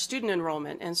is our student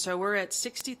enrollment. And so we're at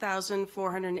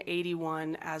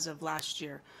 60,481 as of last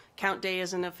year. Count day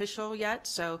isn't official yet,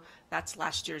 so that's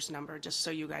last year's number, just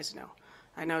so you guys know.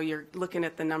 I know you're looking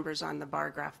at the numbers on the bar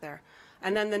graph there.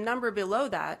 And then the number below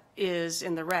that is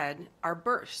in the red, our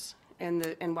births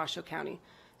in Washoe County.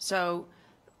 So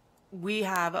we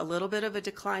have a little bit of a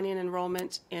decline in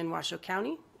enrollment in Washoe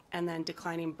County, and then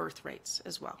declining birth rates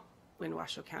as well in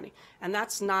Washoe County. And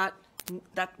that's not,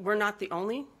 we're not the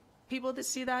only people that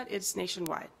see that, it's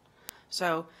nationwide.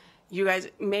 So you guys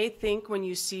may think when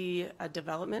you see a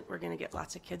development, we're gonna get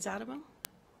lots of kids out of them.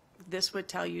 This would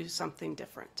tell you something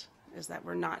different, is that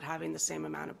we're not having the same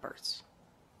amount of births.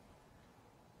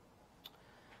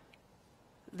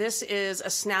 This is a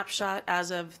snapshot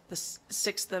as of the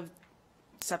 6th of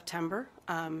September.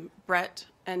 Brett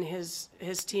and his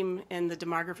team in the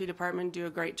demography department do a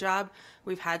great job.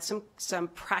 We've had some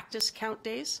practice count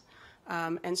days.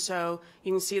 And so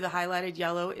you can see the highlighted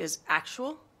yellow is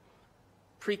actual,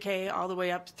 pre-K all the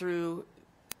way up through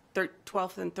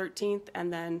 12th and 13th,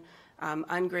 and then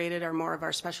ungraded are more of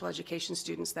our special education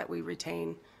students that we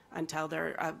retain until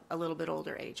they're a little bit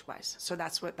older age-wise. So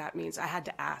that's what that means. I had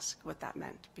to ask what that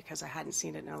meant because I hadn't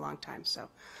seen it in a long time. So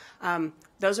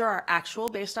those are our actual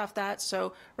based off that.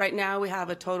 So right now we have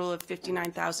a total of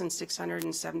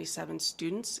 59,677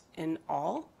 students in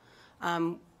all.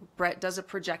 Brett does a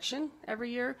projection every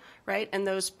year, right? And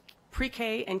those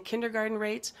pre-K and kindergarten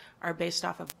rates are based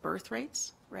off of birth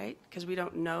rates, right? Because we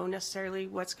don't know necessarily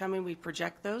what's coming. We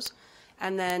project those.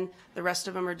 And then the rest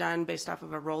of them are done based off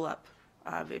of a roll-up.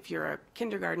 If you're a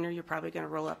kindergartner, you're probably going to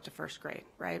roll up to first grade,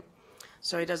 right?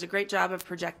 So he does a great job of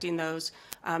projecting those.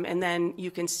 And then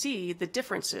you can see the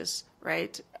differences,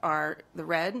 right, are the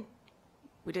red.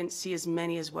 We didn't see as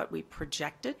many as what we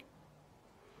projected.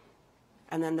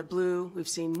 And then the blue, we've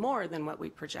seen more than what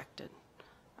we projected.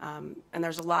 And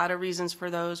there's a lot of reasons for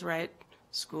those, right?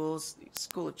 Schools,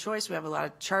 school of choice. We have a lot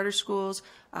of charter schools.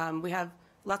 We have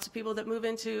lots of people that move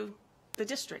into the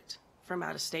district from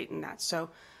out of state and that.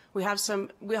 So we have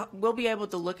we'll be able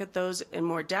to look at those in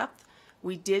more depth.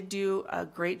 We did do a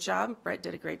great job, Brett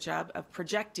did a great job of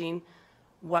projecting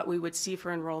what we would see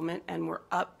for enrollment, and we're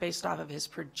up based off of his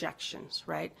projections,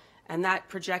 right? And that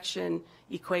projection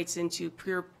equates into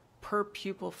per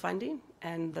pupil funding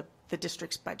and the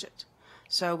district's budget.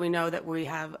 So we know that we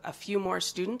have a few more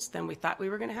students than we thought we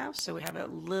were going to have, so we have a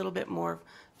little bit more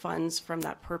funds from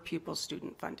that per pupil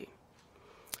student funding.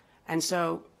 And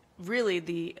so really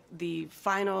the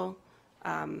final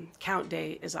count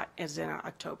day is in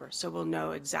October, so we'll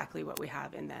know exactly what we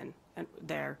have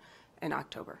there in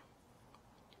October.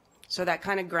 So that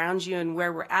kind of grounds you in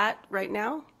where we're at right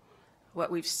now,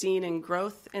 what we've seen in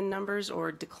growth in numbers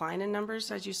or decline in numbers,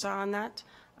 as you saw on that,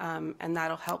 and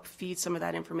that'll help feed some of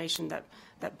that information that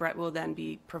Brett will then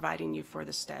be providing you for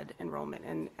the STED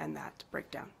enrollment and that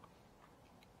breakdown.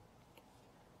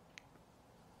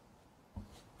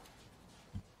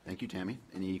 Thank you, Tammy.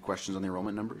 Any questions on the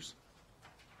enrollment numbers?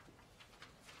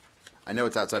 I know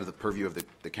it's outside of the purview of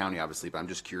the county, obviously, but I'm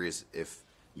just curious if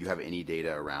you have any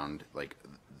data around like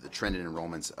the trend in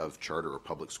enrollments of charter or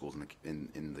public schools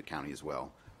in the county as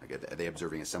well. Like, are they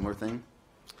observing a similar thing?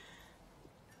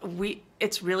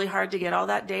 It's really hard to get all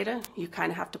that data. You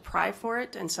kind of have to pry for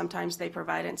it, and sometimes they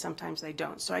provide it and sometimes they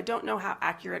don't. So I don't know how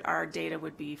accurate our data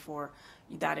would be for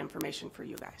that information for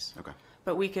you guys. Okay.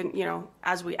 But we can,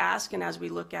 as we ask and as we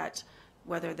look at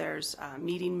whether there's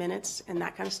meeting minutes and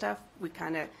that kind of stuff, we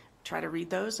kind of try to read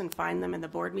those and find them in the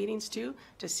board meetings too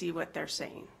to see what they're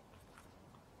saying.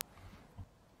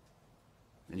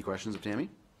 Any questions of Tammy?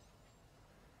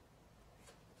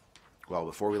 Well,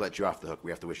 before we let you off the hook,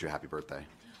 we have to wish you a happy birthday.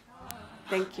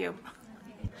 Thank you.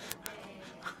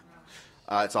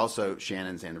 It's also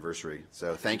Shannon's anniversary,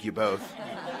 so thank you both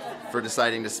for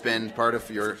deciding to spend part of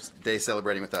your day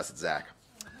celebrating with us at ZAC.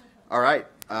 All right,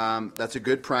 that's a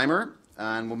good primer,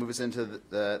 and we'll move us into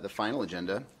the final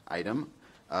agenda item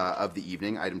of the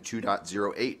evening, item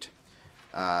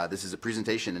 2.08. This is a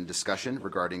presentation and discussion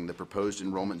regarding the proposed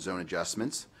enrollment zone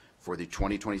adjustments for the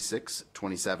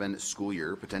 2026-27 school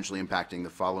year, potentially impacting the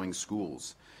following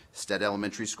schools: Stead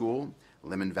Elementary School,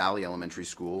 Lemon Valley Elementary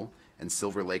School, and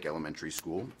Silver Lake Elementary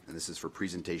School. And this is for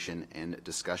presentation and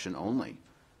discussion only.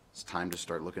 It's time to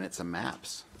start looking at some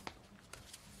maps.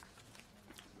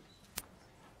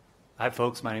 Hi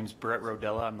folks, my name is Brett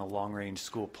Rodella. I'm the long-range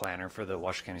school planner for the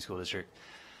Washoe County School District.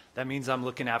 That means I'm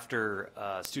looking after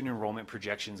student enrollment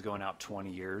projections going out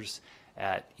 20 years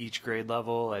at each grade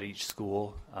level, at each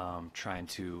school, trying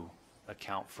to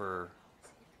account for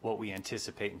what we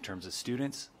anticipate in terms of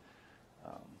students.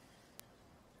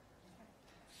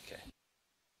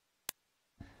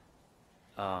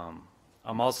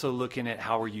 I'm also looking at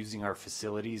how we're using our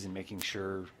facilities and making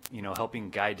sure, helping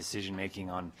guide decision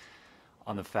making on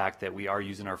the fact that we are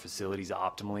using our facilities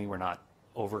optimally. We're not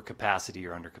over capacity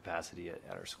or under capacity at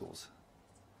our schools.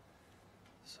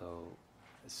 So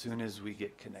as soon as we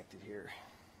get connected here.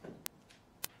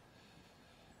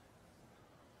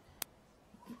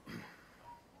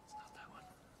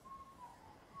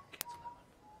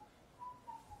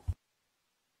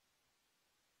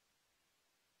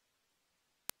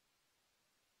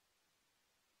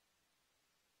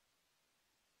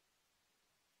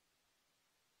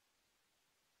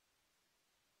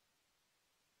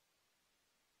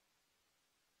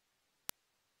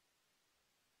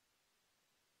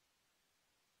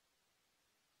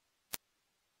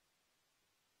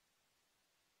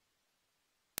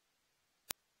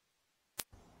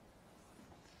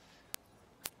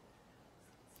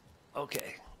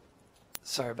 Okay,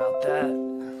 sorry about that.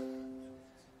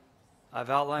 I've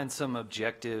outlined some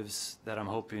objectives that I'm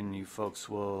hoping you folks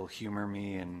will humor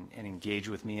me and engage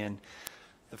with me in.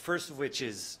 The first of which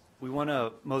is we want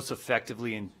to most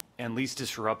effectively and least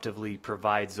disruptively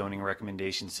provide zoning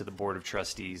recommendations to the Board of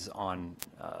Trustees on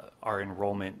our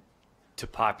enrollment to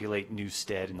populate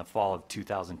Newstead in the fall of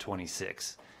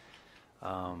 2026.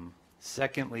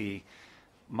 Secondly,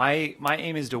 my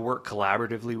aim is to work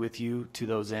collaboratively with you to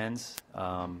those ends,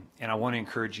 and I want to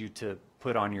encourage you to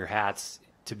put on your hats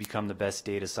to become the best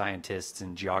data scientists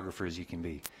and geographers you can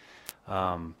be.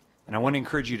 And I want to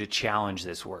encourage you to challenge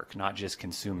this work, not just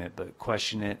consume it, but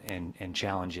question it and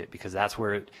challenge it, because that's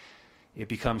where it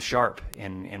becomes sharp,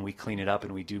 and we clean it up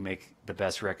and we do make the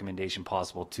best recommendation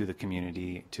possible to the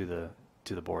community, to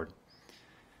the board.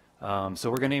 So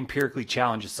we're going to empirically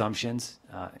challenge assumptions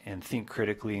and think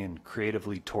critically and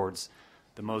creatively towards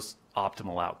the most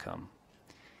optimal outcome.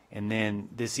 And then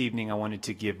this evening I wanted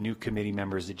to give new committee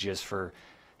members a gist for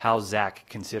how Zach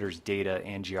considers data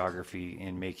and geography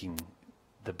in making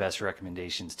the best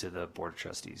recommendations to the Board of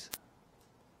Trustees.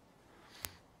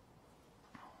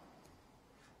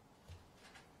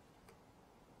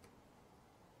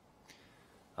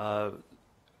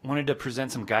 Wanted to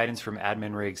present some guidance from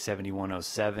Admin Reg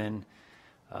 7107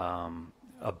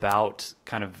 about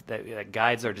kind of that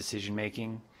guides our decision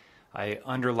making. I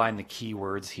underline the key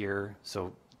words here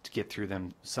so to get through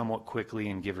them somewhat quickly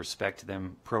and give respect to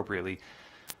them appropriately.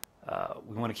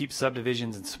 We want to keep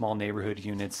subdivisions and small neighborhood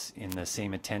units in the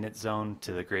same attendance zone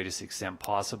to the greatest extent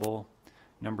possible.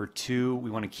 Number two,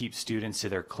 we want to keep students to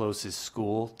their closest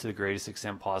school to the greatest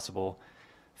extent possible.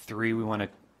 Three, we want to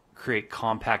create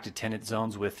compact attendance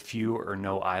zones with few or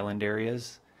no island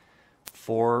areas.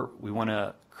 Four, we want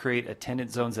to create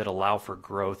attendance zones that allow for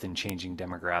growth and changing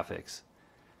demographics.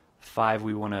 Five,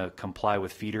 we want to comply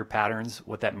with feeder patterns.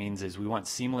 What that means is we want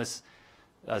seamless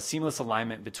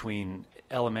alignment between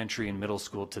elementary and middle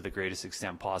school to the greatest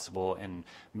extent possible, and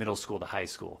middle school to high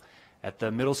school. At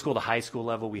the middle school to high school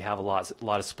level, we have a lot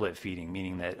of split feeding,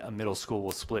 meaning that a middle school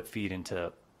will split feed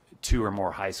into 2 or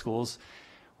more high schools.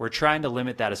 We're trying to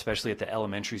limit that, especially at the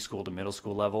elementary school to middle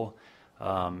school level,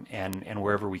 and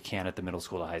wherever we can at the middle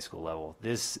school to high school level.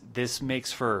 This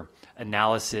makes for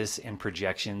analysis and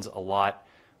projections a lot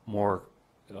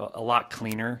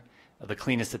cleaner, the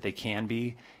cleanest that they can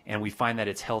be, and we find that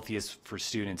it's healthiest for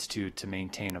students to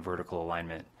maintain a vertical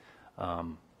alignment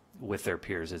with their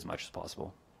peers as much as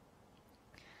possible.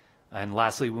 And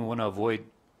lastly, we want to avoid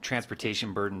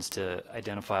transportation burdens to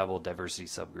identifiable diversity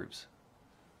subgroups.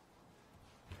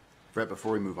 Brett,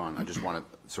 before we move on, I just want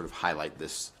to sort of highlight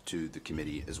this to the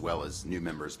committee as well as new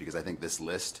members, because I think this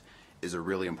list is a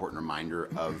really important reminder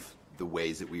of the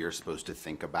ways that we are supposed to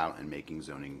think about and making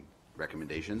zoning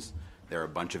recommendations. There are a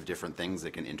bunch of different things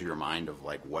that can enter your mind of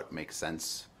like what makes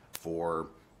sense for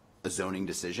a zoning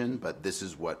decision, but this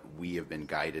is what we have been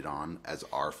guided on as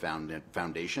our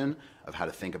foundation of how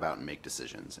to think about and make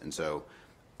decisions. And so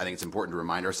I think it's important to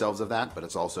remind ourselves of that, but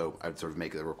it's also, I'd sort of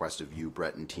make a request of you,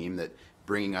 Brett and team, that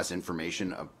bringing us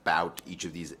information about each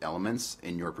of these elements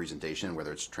in your presentation,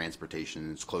 whether it's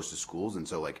transportation, it's close to schools. And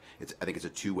so like, I think it's a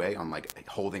two-way on like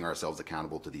holding ourselves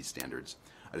accountable to these standards.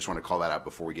 I just want to call that out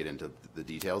before we get into the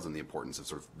details and the importance of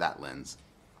sort of that lens.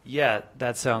 Yeah,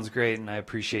 that sounds great, and I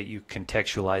appreciate you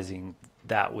contextualizing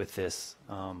that with this.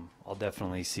 I'll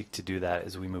definitely seek to do that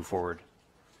as we move forward.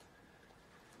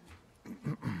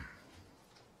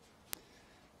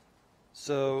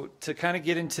 So to kind of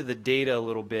get into the data a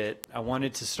little bit, I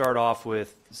wanted to start off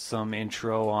with some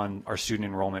intro on our student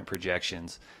enrollment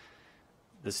projections.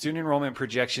 The student enrollment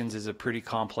projections is a pretty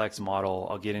complex model.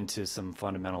 I'll get into some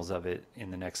fundamentals of it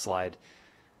in the next slide.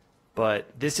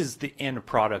 But this is the end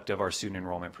product of our student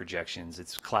enrollment projections.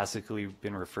 It's classically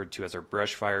been referred to as our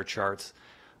brush fire charts.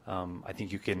 I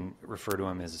think you can refer to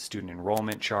them as student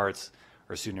enrollment charts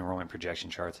or student enrollment projection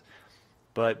charts.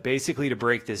 But basically, to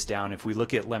break this down, if we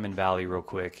look at Lemon Valley real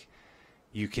quick,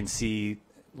 you can see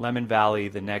Lemon Valley,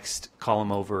 the next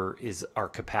column over is our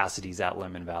capacities at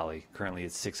Lemon Valley. Currently,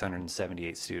 it's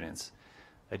 678 students.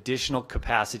 Additional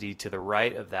capacity to the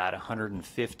right of that,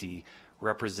 150,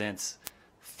 represents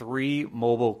 3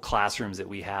 mobile classrooms that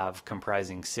we have,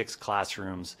 comprising 6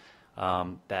 classrooms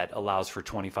that allows for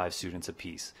 25 students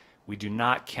apiece. We do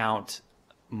not count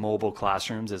mobile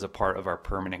classrooms as a part of our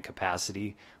permanent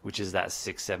capacity, which is that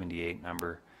 678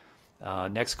 number.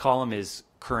 Next column is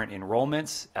current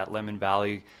enrollments at Lemon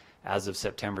Valley. As of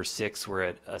September 6th, we're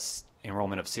at an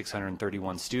enrollment of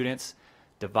 631 students.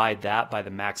 Divide that by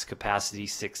the max capacity,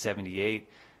 678.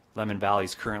 Lemon Valley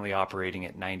is currently operating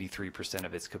at 93%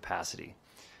 of its capacity.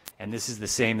 And this is the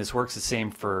same, this works the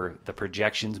same for the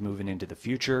projections moving into the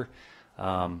future.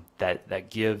 That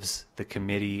gives the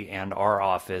committee and our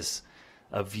office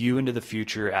a view into the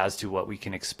future as to what we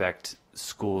can expect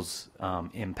schools'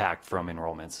 impact from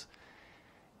enrollments.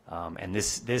 And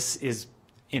this is,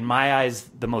 in my eyes,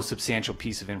 the most substantial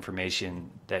piece of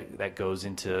information that goes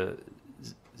into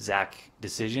ZAC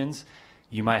decisions.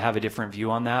 You might have a different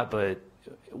view on that, but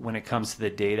when it comes to the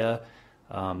data,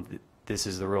 this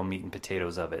is the real meat and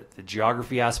potatoes of it. The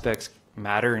geography aspects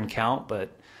matter and count, but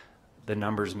the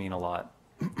numbers mean a lot.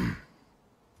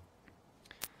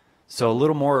 So a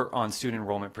little more on student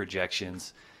enrollment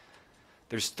projections.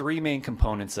 There's 3 main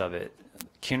components of it: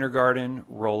 kindergarten,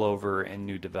 rollover, and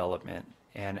new development.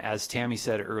 And as Tammy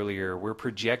said earlier, we're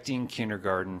projecting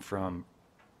kindergarten from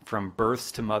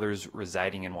births to mothers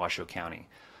residing in Washoe County.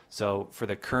 So for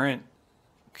the current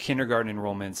kindergarten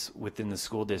enrollments within the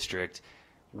school district,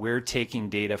 we're taking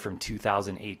data from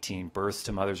 2018, births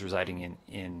to mothers residing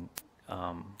in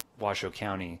Washoe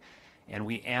County, and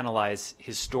we analyze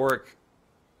historic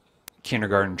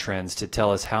kindergarten trends to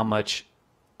tell us how much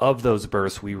of those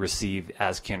births we receive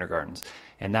as kindergartens.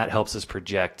 And that helps us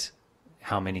project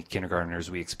how many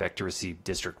kindergartners we expect to receive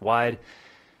district-wide.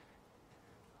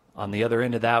 On the other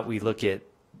end of that, we look at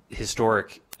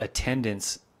historic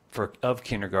attendance of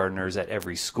kindergartners at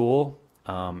every school,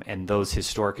 and those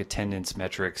historic attendance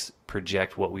metrics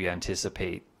project what we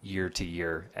anticipate year to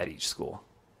year at each school.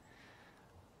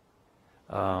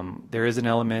 There is an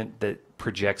element that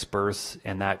projects births,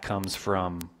 and that comes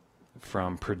from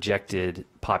projected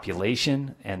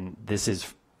population, and this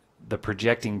is the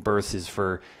projecting births is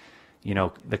for, you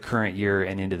know, the current year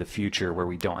and into the future where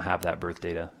we don't have that birth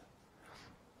data.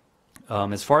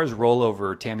 As far as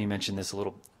rollover, Tammy mentioned this a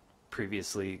little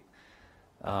previously.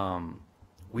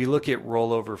 We look at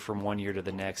rollover from one year to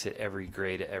the next at every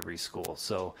grade at every school.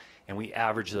 So, and we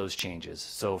average those changes.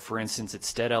 So for instance, at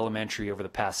Stead Elementary over the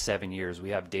past 7 years, we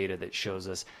have data that shows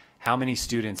us how many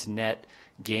students net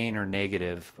gain or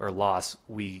negative or loss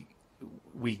we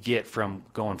get from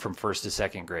going from first to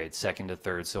second grade, second to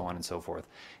third, so on and so forth.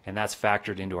 And that's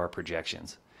factored into our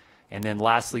projections. And then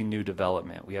lastly, new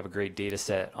development. We have a great data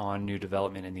set on new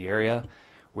development in the area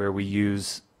where we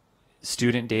use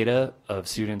student data of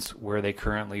students where they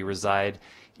currently reside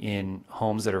in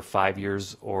homes that are 5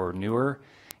 years or newer,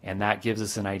 and that gives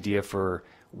us an idea for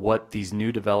what these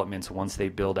new developments, once they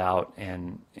build out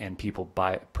and people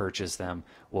purchase them,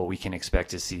 what we can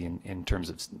expect to see in terms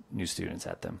of new students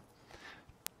at them.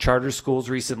 Charter schools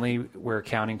recently we're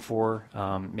accounting for,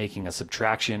 making a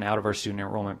subtraction out of our student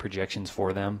enrollment projections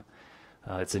for them.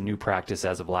 It's a new practice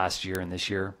as of last year and this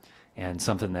year, and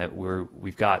something that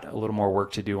we've got a little more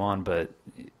work to do on, but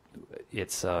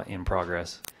it's in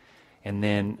progress. And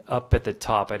then up at the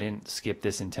top, I didn't skip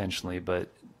this intentionally, but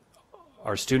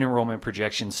our student enrollment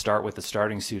projections start with the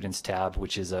starting students tab,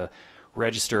 which is a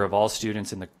register of all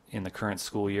students in the current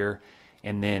school year.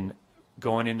 And then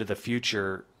going into the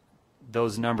future,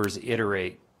 those numbers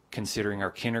iterate considering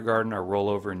our kindergarten, our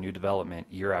rollover, and new development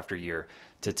year after year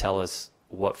to tell us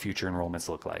what future enrollments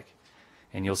look like.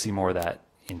 And you'll see more of that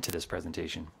into this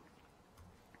presentation.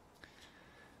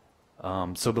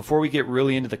 So before we get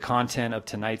really into the content of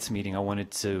tonight's meeting, I wanted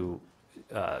to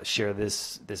share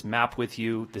this map with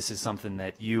you. This is something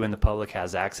that you and the public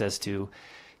has access to.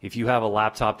 if you have a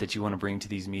laptop that you want to bring to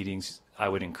these meetings, I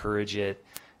would encourage it.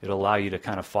 It'll allow you to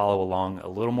kind of follow along a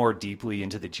little more deeply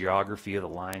into the geography of the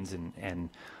lines and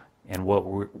what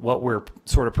we're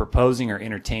sort of proposing or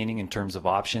entertaining in terms of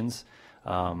options.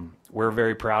 We're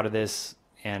very proud of this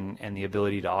and the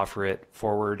ability to offer it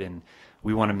forward, and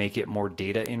we want to make it more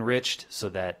data enriched so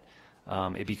that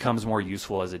it becomes more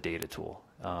useful as a data tool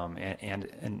and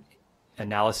an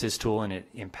analysis tool, and it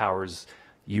empowers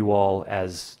you all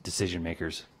as decision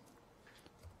makers.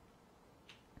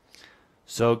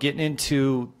 So getting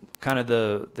into kind of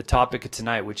the topic of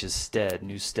tonight, which is STED,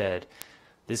 new STED.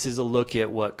 This is a look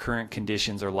at what current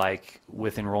conditions are like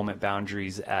with enrollment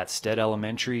boundaries at Stead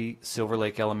Elementary, Silver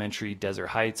Lake Elementary, Desert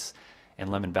Heights, and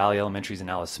Lemon Valley Elementaries and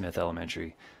Alice Smith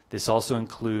Elementary. This also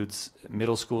includes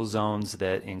middle school zones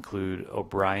that include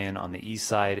O'Brien on the east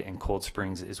side, and Cold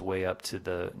Springs is way up to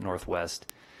the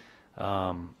northwest.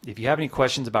 If you have any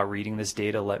questions about reading this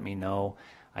data, let me know.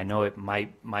 I know it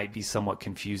might be somewhat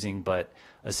confusing, but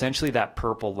essentially that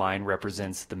purple line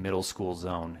represents the middle school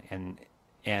zone,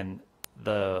 and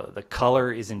the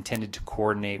color is intended to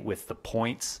coordinate with the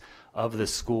points of the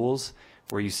schools.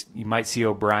 Where you might see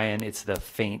O'Brien, it's the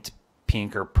faint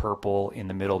pink or purple in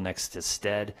the middle next to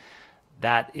Stead.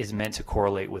 That is meant to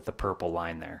correlate with the purple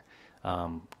line there.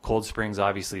 Cold Springs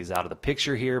obviously is out of the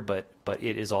picture here, but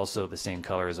it is also the same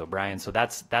color as O'Brien. So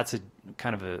that's a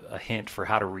kind of a hint for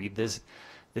how to read this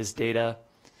data.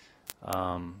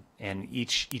 And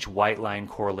each white line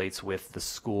correlates with the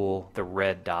school, the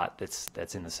red dot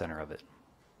that's in the center of it.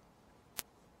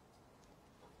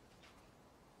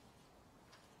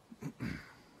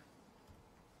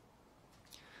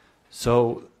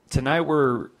 So tonight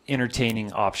we're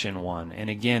entertaining option one. And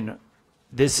again,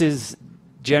 this is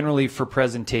generally for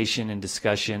presentation and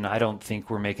discussion. I don't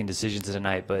think we're making decisions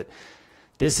tonight, but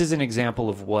this is an example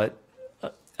of what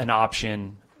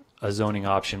a zoning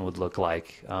option would look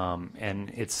like.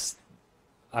 And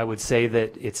I would say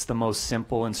that it's the most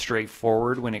simple and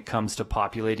straightforward when it comes to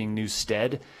populating new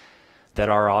STED that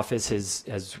our office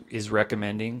is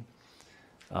recommending.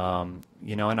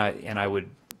 You know, and I would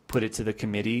put it to the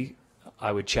committee.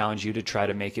 I would challenge you to try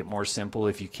to make it more simple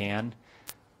if you can.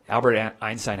 Albert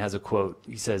Einstein has a quote.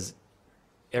 He says,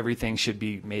 everything should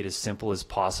be made as simple as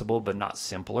possible, but not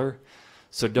simpler.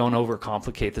 So don't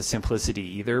overcomplicate the simplicity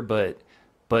either, but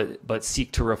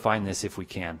seek to refine this if we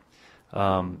can.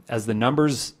 As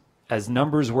numbers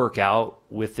work out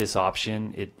with this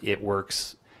option, it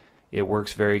works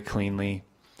very cleanly.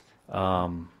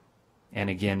 And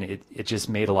again, it just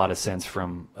made a lot of sense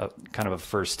from kind of a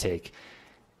first take.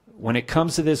 When it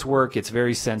comes to this work, it's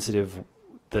very sensitive,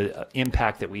 the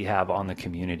impact that we have on the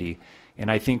community.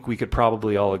 And I think we could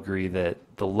probably all agree that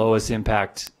the lowest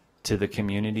impact to the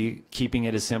community, keeping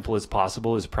it as simple as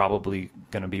possible, is probably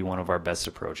going to be one of our best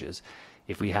approaches.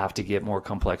 If we have to get more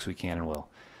complex, we can and will.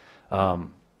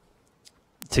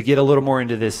 To get a little more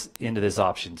into this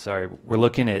option, sorry, we're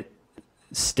looking at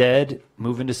Stead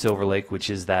moving to Silver Lake, which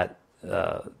is that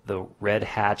the red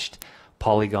hatched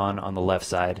polygon on the left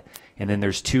side, and then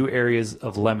there's two areas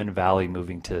of Lemon Valley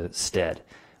moving to Stead,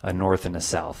 a north and a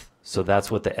south. So that's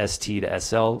what the ST to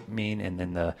SL mean, and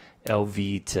then the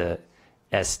LV to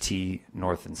ST,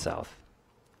 north and south.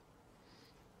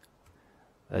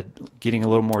 Getting a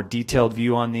little more detailed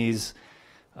view on these.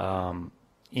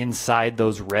 Inside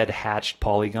those red hatched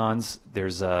polygons,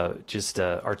 there's just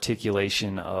a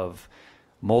articulation of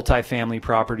multifamily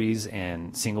properties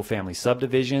and single family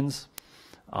subdivisions.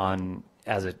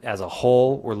 As a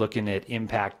whole, we're looking at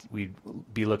impact. We'd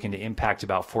be looking to impact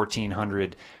about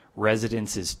 1,400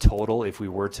 residences total if we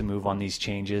were to move on these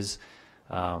changes.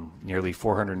 Nearly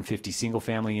 450 single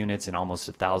family units and almost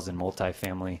 1,000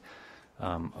 multifamily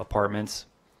apartments.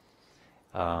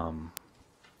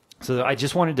 So I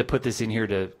just wanted to put this in here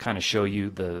to kind of show you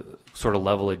the sort of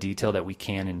level of detail that we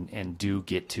can and do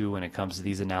get to when it comes to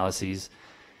these analyses.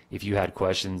 If you had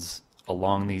questions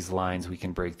along these lines, we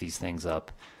can break these things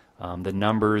up. The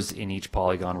numbers in each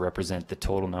polygon represent the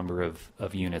total number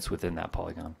of units within that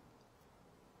polygon.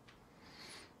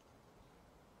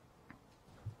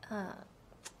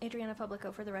 Adriana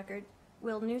Publico for the record.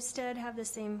 Will Newstead have the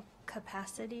same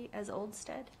capacity as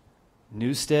Oldstead?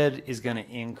 Newstead is going to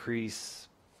increase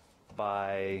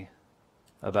by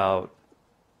about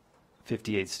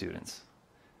 58 students.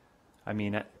 I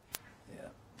mean, yeah.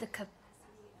 The capacity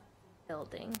of the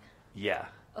building. Yeah.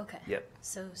 Okay. Yep.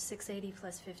 So 680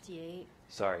 plus 58.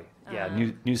 Sorry.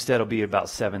 Yeah, Newstead will be about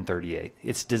 738.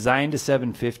 It's designed to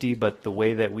 750, but the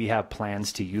way that we have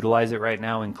plans to utilize it right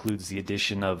now includes the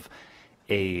addition of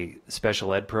a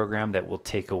special ed program that will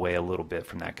take away a little bit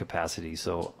from that capacity.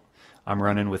 So I'm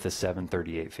running with a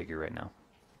 738 figure right now.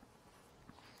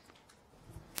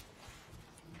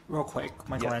 Real quick,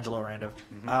 Michelangelo Aranda.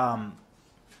 Mhm.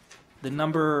 The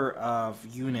number of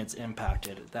units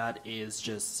impacted, that is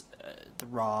just the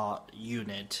raw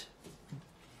unit,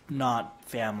 not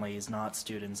families, not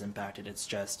students impacted. It's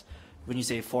just, when you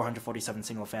say 447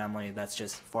 single family, that's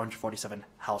just 447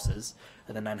 houses.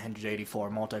 And then 984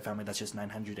 multifamily, that's just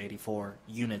 984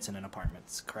 units in an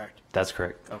apartment, correct? That's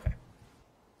correct. Okay.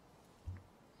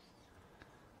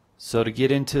 So to get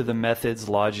into the methods,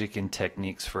 logic, and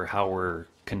techniques for how we're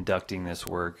conducting this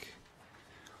work,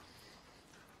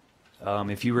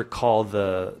 if you recall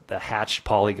the hatched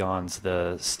polygons,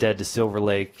 the Stead to Silver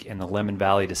Lake and the Lemon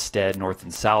Valley to Stead, north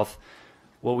and south,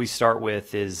 what we start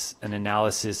with is an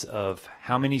analysis of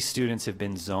how many students have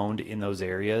been zoned in those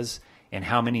areas and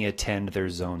how many attend their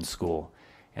zoned school.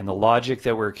 And the logic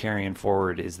that we're carrying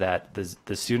forward is that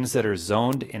the students that are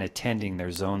zoned and attending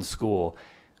their zoned school,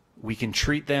 we can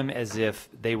treat them as if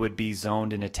they would be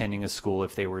zoned and attending a school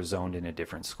if they were zoned in a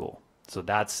different school. So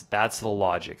that's the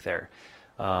logic there.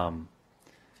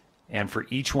 And for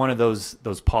each one of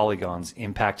those polygons,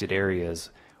 impacted areas,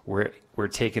 we're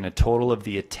taking a total of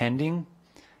the attending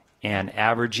and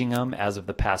averaging them as of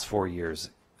the past 4 years.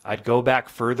 I'd go back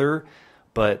further,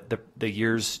 but the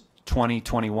years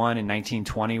 2021 and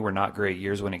 1920 were not great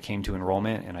years when it came to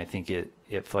enrollment, and I think it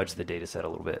fudged the data set a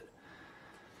little bit.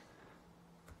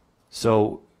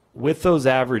 So with those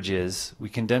averages, we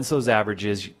condense those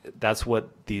averages. That's what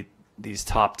these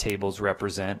top tables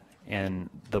represent, and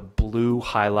the blue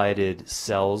highlighted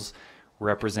cells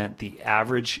represent the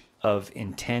average of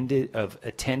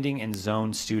attending and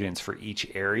zoned students for each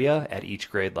area at each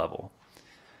grade level.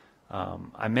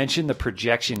 I mentioned the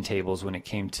projection tables when it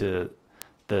came to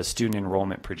the student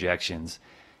enrollment projections,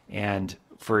 and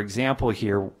for example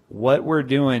here, what we're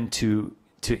doing to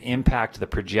impact the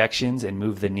projections and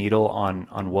move the needle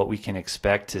on what we can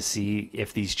expect to see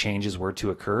if these changes were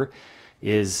to occur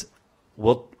is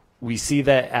we see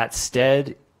that at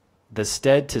the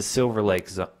Stead to Silver Lake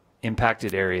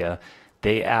impacted area,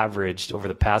 they averaged over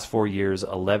the past 4 years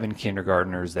 11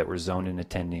 kindergartners that were zoned and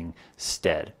attending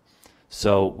Stead.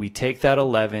 So we take that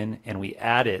 11 and we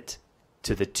add it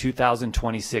to the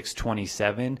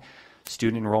 2026-27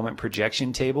 student enrollment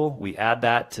projection table. We add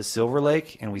that to Silver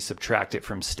Lake and we subtract it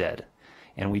from Stead.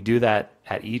 And we do that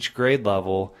at each grade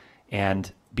level,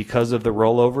 and because of the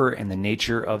rollover and the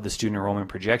nature of the student enrollment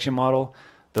projection model,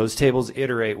 those tables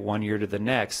iterate 1 year to the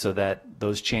next so that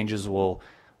those changes will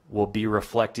be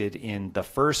reflected in the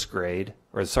first grade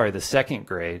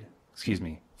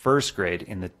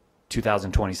in the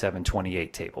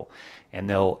 2027-28 table, and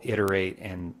they'll iterate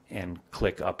and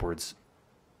click upwards,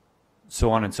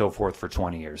 so on and so forth for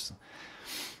 20 years.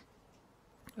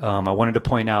 I wanted to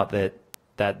point out that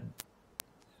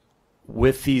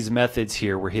with these methods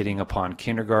here, we're hitting upon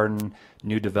kindergarten,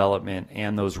 new development,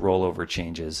 and those rollover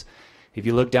changes. If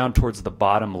you look down towards the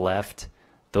bottom left,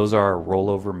 those are our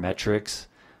rollover metrics,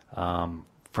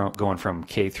 going from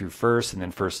K through first and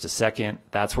then first to second.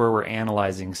 That's where we're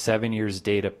analyzing 7 years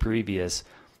data previous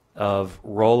of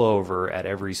rollover at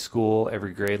every school,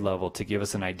 every grade level, to give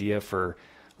us an idea. For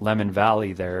Lemon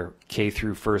Valley there, K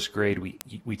through first grade,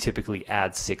 we typically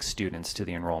add 6 students to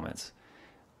the enrollments.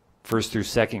 First through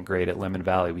second grade at Lemon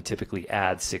Valley, we typically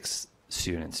add 6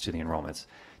 students to the enrollments.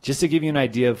 Just to give you an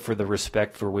idea for the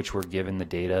respect for which we're given the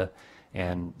data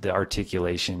and the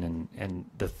articulation and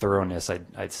the thoroughness,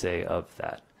 I'd say, of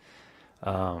that.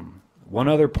 One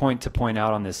other point to point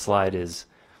out on this slide is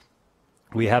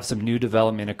we have some new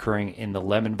development occurring in the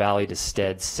Lemon Valley to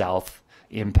Stead South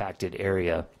impacted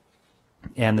area.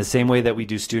 And the same way that we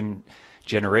do student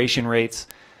generation rates,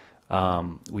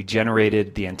 we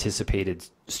generated the anticipated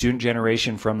student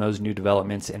generation from those new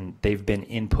developments, and they've been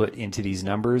input into these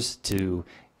numbers to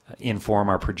inform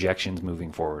our projections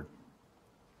moving forward.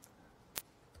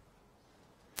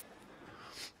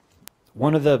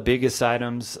 One of the biggest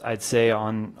items I'd say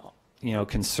on,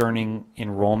 concerning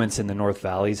enrollments in the North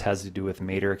Valleys has to do with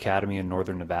Mater Academy in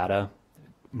Northern Nevada,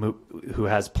 who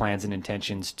has plans and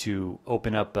intentions to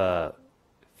open up a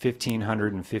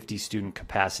 1,550 student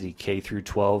capacity K through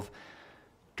 12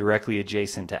 directly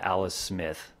adjacent to Alice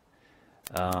Smith.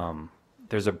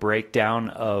 There's a breakdown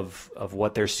of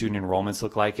what their student enrollments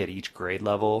look like at each grade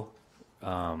level.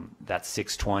 That's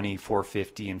 620,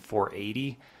 450, and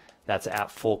 480. That's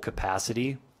at full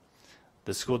capacity.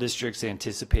 The school district's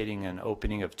anticipating an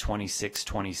opening of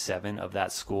 26-27 of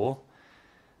that school.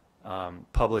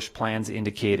 Published plans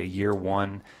indicate a year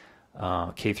one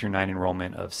K through 9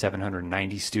 enrollment of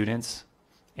 790 students.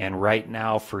 And right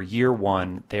now for year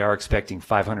one, they are expecting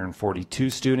 542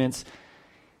 students.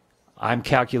 I'm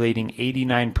calculating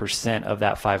 89% of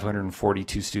that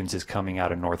 542 students is coming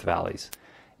out of North Valleys.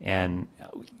 And,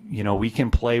 you know, we can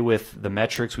play with the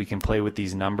metrics, we can play with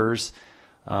these numbers.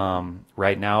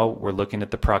 Right now, we're looking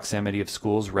at the proximity of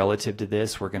schools relative to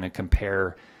this. We're going to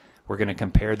compare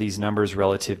these numbers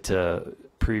relative to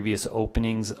previous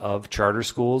openings of charter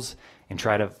schools and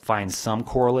try to find some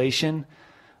correlation.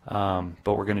 But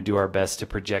we're going to do our best to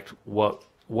project what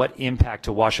impact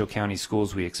to Washoe County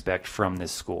schools we expect from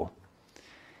this school.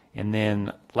 And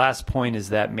then last point is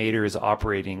that Mater is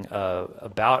operating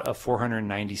about a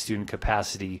 490 student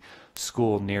capacity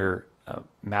school near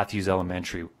Matthews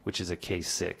Elementary, which is a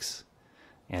K-6,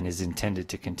 and is intended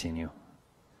to continue.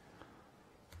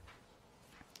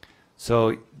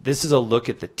 So this is a look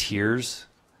at the tiers.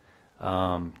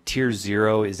 Tier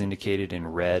 0 is indicated in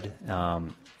red.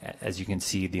 As you can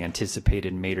see, the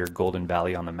anticipated Mater Golden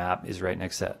Valley on the map is right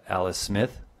next to Alice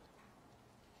Smith.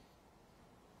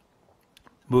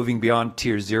 Moving beyond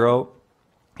Tier 0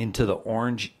 into the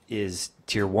orange is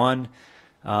Tier 1.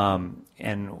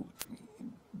 And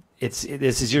this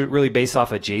is really based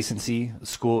off adjacency,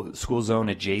 school zone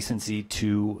adjacency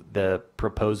to the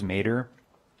proposed Mater.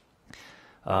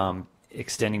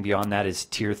 Extending beyond that is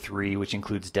Tier 3, which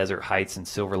includes Desert Heights and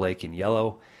Silver Lake in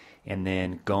yellow. And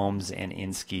then Gomes and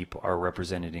Inskeep are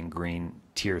represented in green,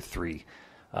 Tier 3.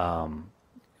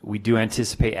 We do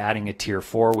anticipate adding a Tier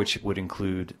 4, which would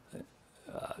include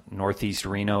Northeast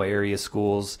Reno area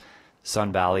schools,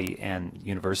 Sun Valley, and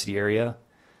University area.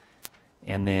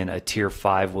 And then a Tier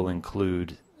 5 will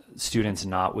include students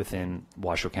not within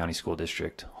Washoe County School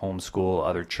District, homeschool,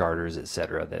 other charters,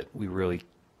 etc., that we really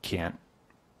can't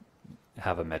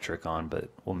have a metric on, but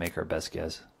we'll make our best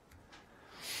guess.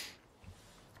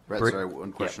 Brett, sorry,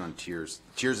 one question on tiers.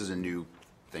 Tiers is a new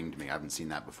thing to me. I haven't seen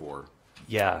that before.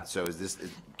 Yeah. So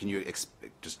can you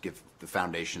just give the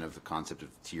foundation of the concept of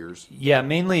tiers? Yeah,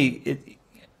 mainly,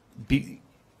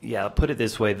 put it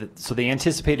this way. So the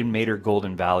anticipated Mater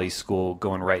Golden Valley School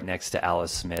going right next to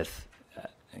Alice Smith,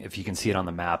 if you can see it on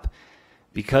the map,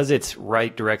 because it's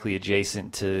right directly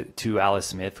adjacent to Alice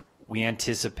Smith, we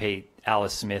anticipate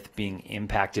Alice Smith being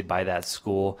impacted by that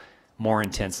school more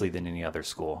intensely than any other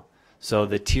school. So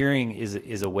the tiering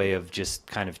is a way of just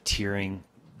kind of tiering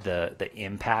the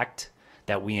impact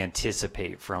that we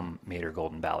anticipate from Mater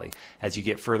Golden Valley. As you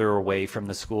get further away from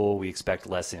the school, we expect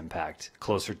less impact.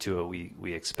 Closer to it,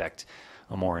 we expect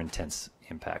a more intense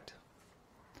impact.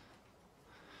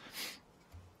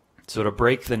 So to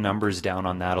break the numbers down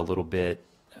on that a little bit,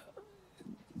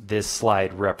 this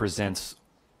slide represents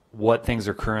what things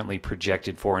are currently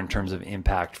projected for in terms of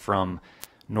impact from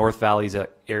North Valley's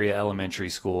area elementary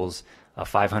schools,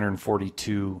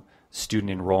 542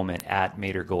 student enrollment at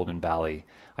Mater Golden Valley.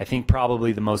 I think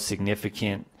probably the most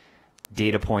significant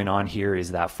data point on here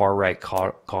is that far right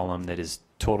column that is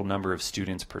total number of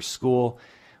students per school,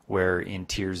 where in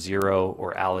Tier 0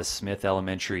 or Alice Smith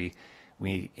Elementary,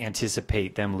 we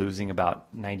anticipate them losing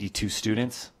about 92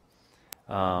 students.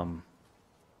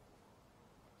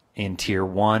 In Tier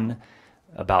 1,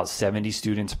 about 70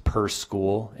 students per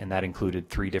school, and that included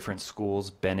 3 different schools,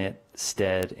 Bennett,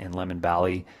 Stead, and Lemon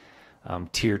Valley.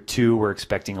 Tier 2, we're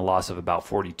expecting a loss of about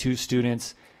 42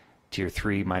 students. Tier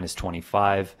 3, minus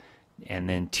 25. And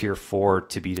then Tier 4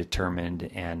 to be determined,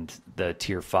 and the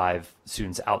Tier 5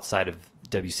 students outside of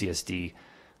WCSD,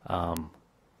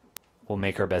 we'll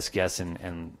make our best guess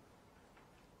and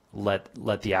let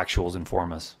the actuals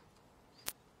inform us.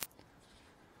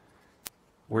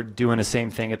 We're doing the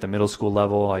same thing at the middle school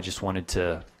level. I just wanted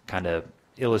to kind of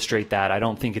illustrate that. I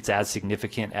don't think it's as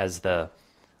significant as the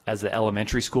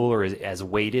elementary school, or as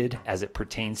weighted as it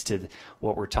pertains to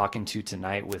what we're talking to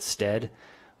tonight with Stead.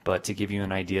 But to give you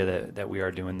an idea that we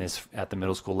are doing this at the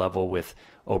middle school level, with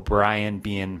O'Brien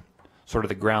being sort of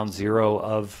the ground zero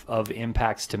of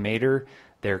impacts to Mater,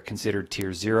 they're considered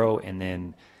Tier 0, and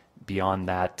then beyond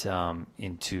that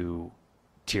into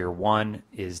Tier 1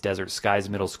 is Desert Skies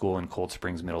Middle School and Cold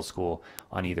Springs Middle School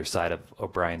on either side of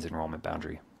O'Brien's enrollment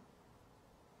boundary.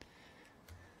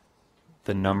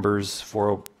 The numbers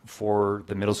for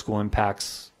the middle school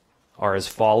impacts are as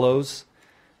follows.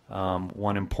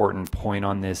 One important point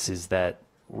on this is that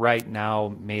right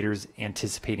now Mater's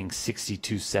anticipating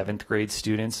 62 7th grade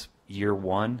students year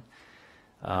 1.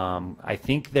 I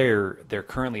think they're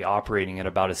currently operating at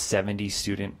about a 70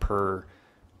 student per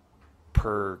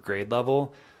grade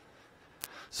level.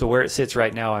 So where it sits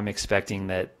right now, I'm expecting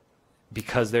that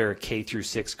because they're K through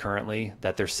 6 currently,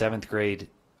 that their 7th grade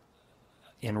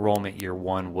enrollment year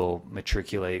 1 will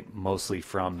matriculate mostly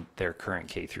from their current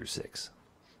K through 6.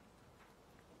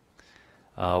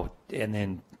 And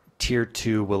then Tier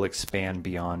 2 will expand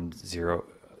beyond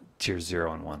Tier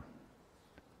 0 and 1.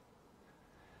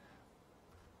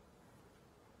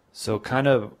 So kind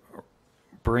of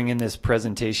bringing this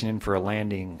presentation in for a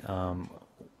landing,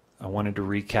 I wanted to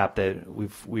recap that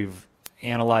we've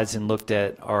analyzed and looked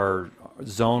at our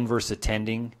zone versus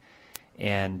attending,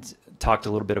 and talked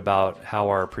a little bit about how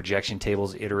our projection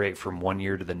tables iterate from one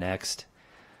year to the next.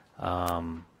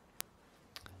 And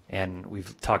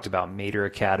we've talked about Mater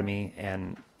Academy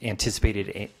and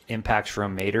anticipated impacts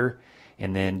from Mater,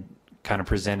 and then kind of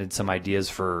presented some ideas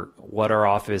for what our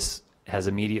office has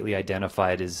immediately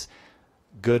identified as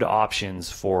good options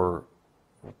for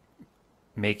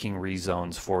making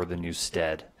rezones for the new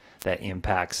STED that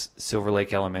impacts Silver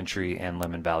Lake Elementary and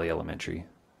Lemon Valley Elementary.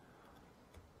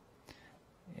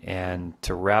 And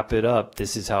to wrap it up,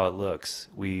 this is how it looks.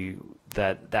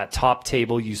 That top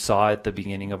table you saw at the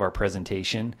beginning of our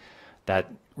presentation,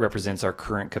 that represents our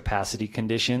current capacity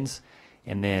conditions.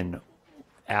 And then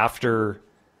after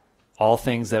all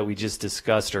things that we just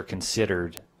discussed are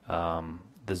considered,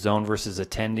 the zone versus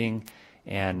attending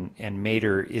and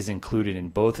Mater is included in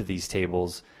both of these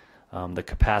tables. The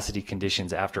capacity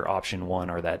conditions after option 1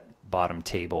 are that bottom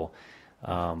table,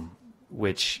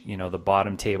 which, you know, the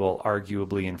bottom table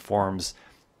arguably informs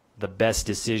the best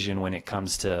decision when it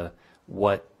comes to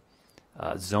what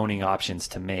zoning options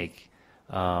to make.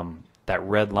 That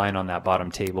red line on that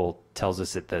bottom table tells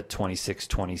us that the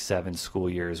 26-27 school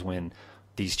year is when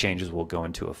these changes will go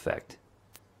into effect.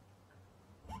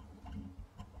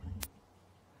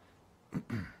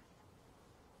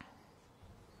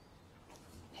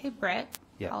 Hey, Brett.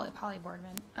 Yeah. Polly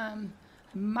Boardman. I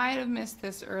might have missed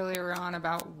this earlier on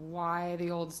about why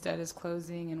the old STED is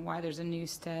closing and why there's a new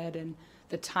STED and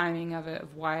the timing of it,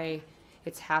 of why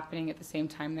it's happening at the same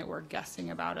time that we're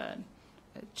guessing about a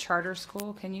charter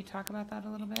school. Can you talk about that a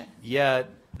little bit? Yeah,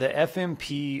 the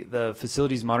FMP, the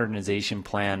Facilities Modernization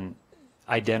Plan,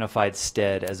 identified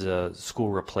STED as a school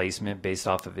replacement based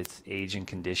off of its age and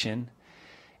condition.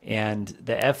 And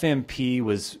the FMP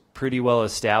was pretty well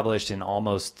established and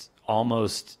almost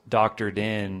doctored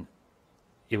in.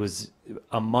 It was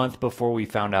a month before we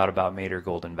found out about Mater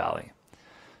Golden Valley.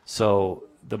 So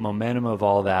the momentum of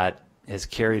all that has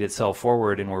carried itself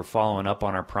forward, and we're following up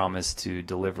on our promise to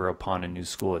deliver upon a new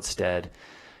school at STED.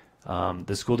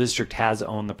 The school district has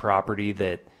owned the property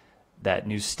that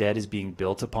new STED is being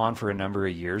built upon for a number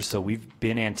of years. So we've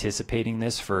been anticipating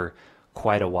this for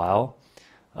quite a while.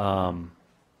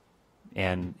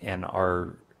 And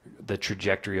the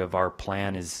trajectory of our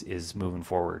plan is moving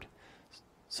forward.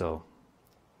 So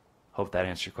hope that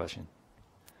answers your question.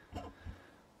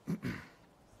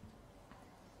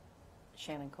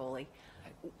 Shannon Coley.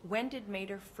 When did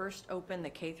Mater first open the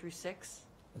K through 6?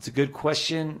 It's a good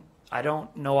question. I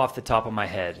don't know off the top of my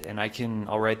head, and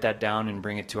I'll write that down and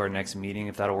bring it to our next meeting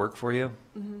if that'll work for you.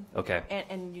 Mm-hmm. Okay.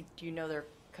 And do you know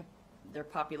their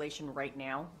population right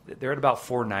now? They're at about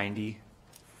 490.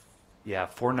 Yeah,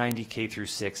 490 K through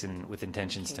 6, and with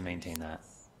intentions to maintain that.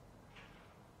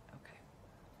 Okay.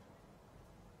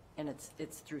 And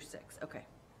it's through 6. Okay.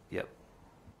 Yep.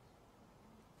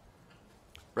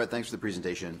 Brett, thanks for the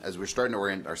presentation. As we're starting to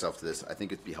orient ourselves to this, I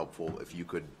think it'd be helpful if you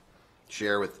could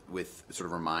share with sort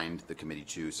of remind the committee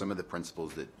too some of the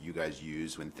principles that you guys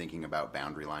use when thinking about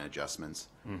boundary line adjustments,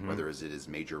 whether it is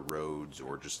major roads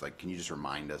or just like, can you just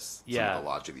remind us some of the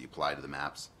logic that you apply to the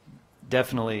maps?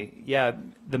 Definitely. Yeah,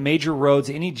 the major roads,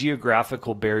 any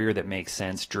geographical barrier that makes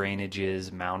sense,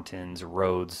 drainages, mountains,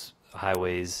 roads,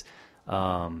 highways,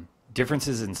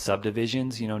 differences in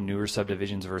subdivisions, newer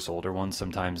subdivisions versus older ones,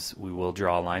 sometimes we will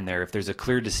draw a line there. If there's a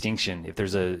clear distinction, if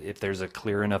there's a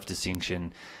clear enough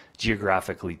distinction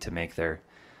geographically to make there,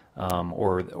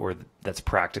 or that's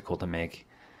practical to make.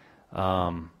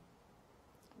 So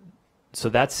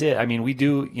that's it. I mean, we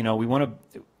do, we want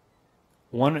to,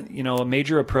 a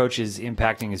major approach is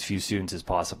impacting as few students as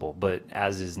possible, but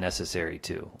as is necessary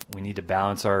too. We need to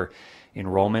balance our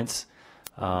enrollments,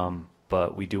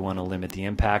 but we do want to limit the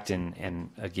impact.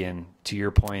 And again, to your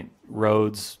point,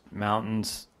 roads,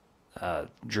 mountains,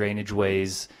 drainage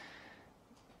ways,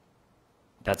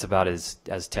 that's about as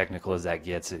technical as that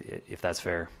gets, if that's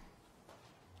fair.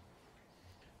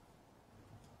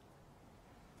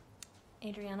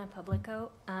 Adriana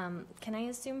Publico, can I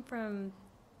assume from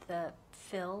the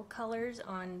fill colors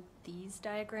on these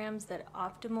diagrams that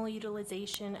optimal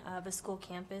utilization of a school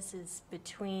campus is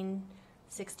between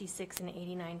 66 and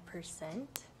 89%?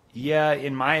 Yeah,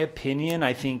 in my opinion,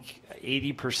 I think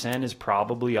 80% is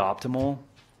probably optimal.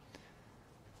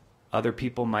 Other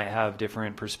people might have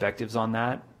different perspectives on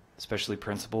that, especially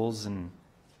principals,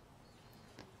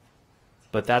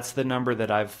 but that's the number that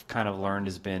I've kind of learned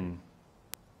has been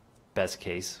best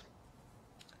case.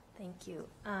 Thank you.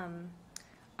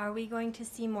 Are we going to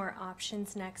see more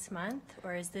options next month,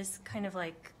 or is this kind of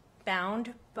like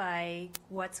bound by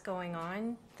what's going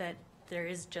on, that there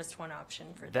is just one option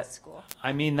for That- this school.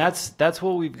 I mean, that's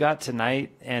what we've got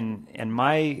tonight, and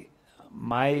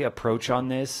my approach on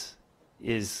this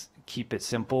is keep it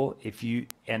simple.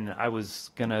 And I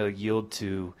was gonna yield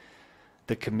to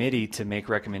the committee to make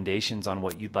recommendations on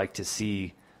what you'd like to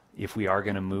see if we are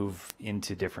gonna move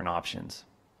into different options.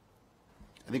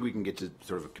 I think we can get to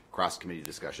sort of a cross-committee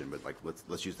discussion, but like,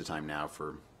 let's use the time now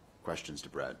for questions to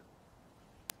Brett.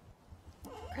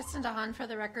 Kristen DeHaan for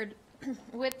the record.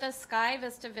 With the Sky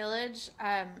Vista Village,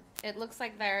 it looks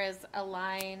like there is a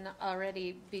line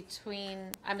already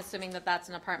between, I'm assuming that that's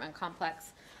an apartment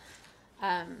complex,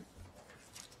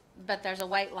 but there's a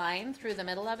white line through the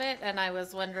middle of it, and I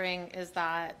was wondering, is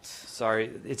that...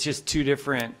 Sorry, it's just two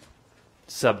different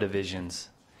subdivisions.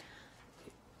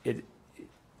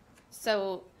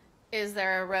 So is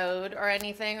there a road or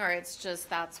anything, or it's just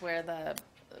that's where the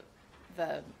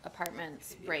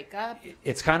apartments break up?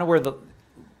 It's kind of where the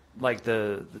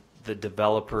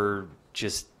developer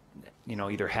just,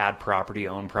 either had property,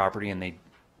 owned property, and they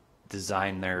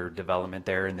designed their development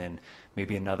there, and then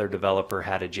maybe another developer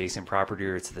had adjacent property,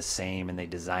 or it's the same and they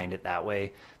designed it that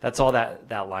way. That's all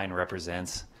that line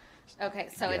represents. Okay,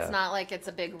 so Yeah. it's not like it's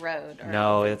a big road? Or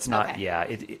No, anything. it's not. Okay.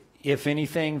 Yeah. If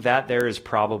anything, that there is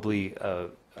probably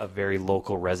a very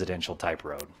local residential type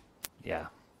road. Yeah.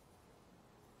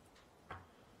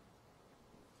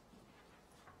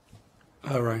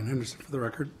 Ryan Henderson for the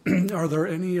record. Are there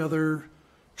any other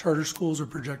charter schools or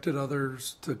projected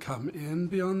others to come in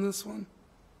beyond this one?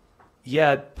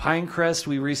 Yeah, Pinecrest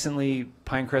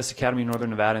Academy, Northern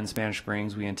Nevada, and Spanish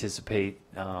Springs, we anticipate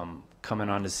coming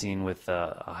on the scene with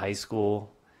a high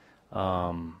school.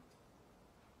 And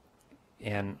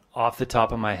off the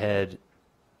top of my head,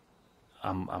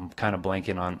 I'm kind of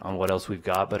blanking on what else we've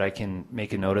got, but I can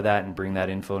make a note of that and bring that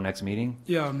info next meeting.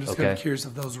 Yeah, I'm just kind of Okay. curious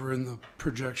if those were in the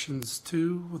projections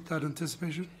too, with that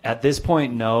anticipation. At this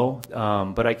point, no.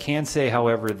 But I can say,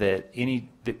 however, that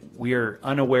we are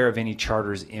unaware of any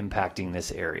charters impacting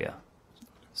this area.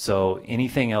 So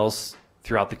anything else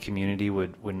throughout the community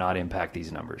would not impact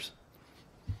these numbers.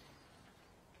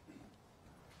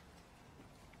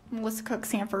 Melissa Cook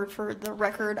Sanford for the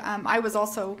record. I was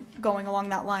also going along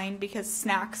that line because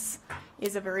Snacks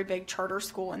is a very big charter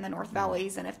school in the North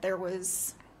Valleys, and if there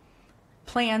was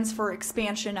plans for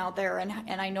expansion out there, and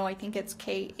I think it's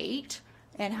K-8,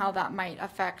 and how that might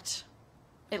affect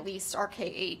at least our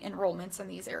K-8 enrollments in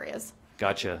these areas.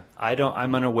 Gotcha.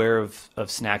 I'm unaware of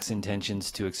Snacks'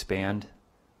 intentions to expand.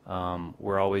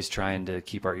 We're always trying to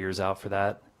keep our ears out for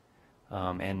that.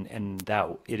 And that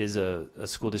it is a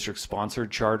school district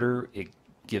sponsored charter. It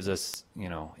gives us,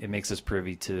 it makes us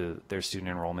privy to their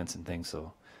student enrollments and things.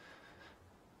 So,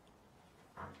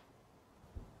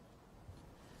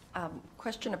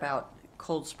 question about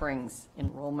Cold Springs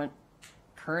enrollment.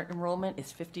 Current enrollment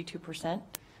is 52%.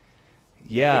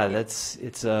 yeah,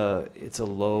 it's a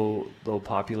low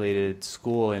populated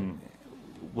school, and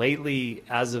lately,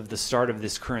 as of the start of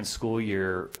this current school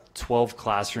year, 12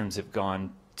 classrooms have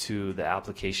gone to the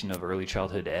application of early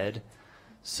childhood ed.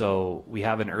 So we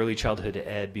have an early childhood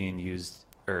ed being used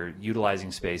or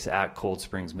utilizing space at Cold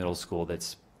Springs Middle School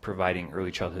that's providing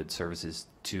early childhood services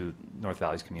to North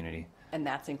Valley's community. And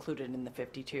that's included in the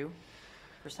 52%?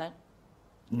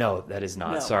 No, that is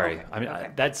not. No, Sorry. okay, I mean, okay.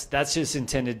 that's just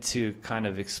intended to kind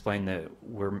of explain that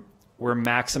we're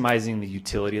maximizing the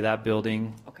utility of that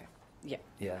building. Okay. Yeah.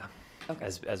 Yeah. Okay.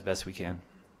 As best we can.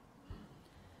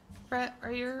 Brett,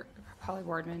 are your Polly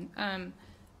Wardman?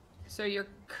 So your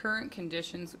current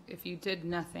conditions, if you did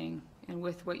nothing, and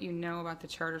with what you know about the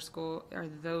charter school, are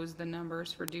those the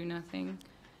numbers for do nothing?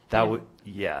 That would,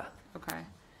 yeah. Okay.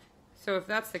 So if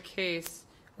that's the case,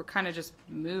 we're kind of just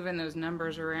moving those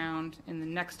numbers around in the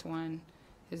next one.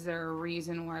 Is there a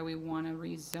reason why we want to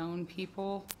rezone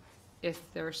people if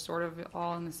they're sort of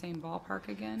all in the same ballpark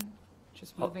again?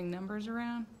 Just moving numbers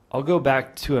around? I'll go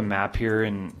back to a map here,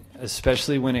 and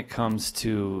especially when it comes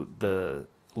to the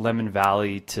Lemon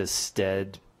Valley to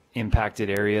Stead impacted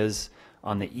areas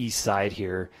on the east side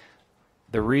here,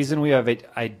 the reason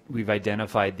we've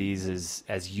identified these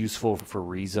as useful for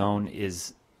rezone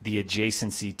is the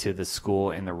adjacency to the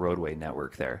school and the roadway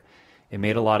network there. It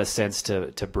made a lot of sense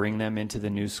to bring them into the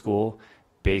new school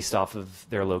based off of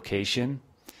their location.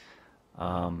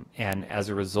 And as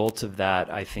a result of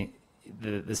that, I think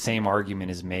the same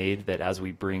argument is made that as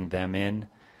we bring them in,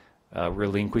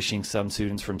 relinquishing some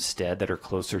students from Stead that are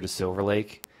closer to Silver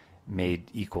Lake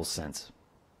made equal sense.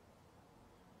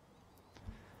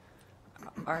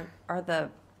 Are the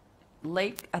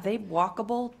lake, are they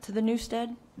walkable to the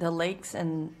Newstead? The lakes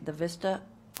and the Vista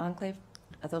Enclave,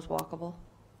 are those walkable?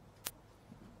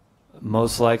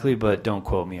 Most likely, but don't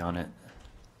quote me on it.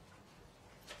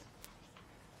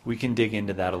 We can dig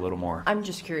into that a little more. I'm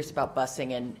just curious about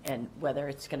busing and whether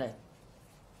it's going to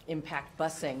impact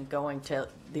busing going to,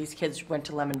 these kids went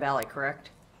to Lemon Valley,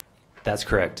 correct? That's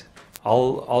correct.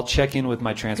 I'll check in with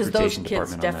my transportation Because those kids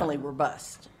department on definitely that. were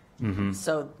bused. Mm-hmm.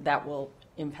 So that will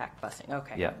impact busing,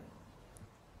 okay. Yeah.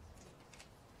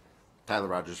 Tyler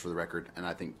Rogers for the record, and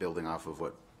I think building off of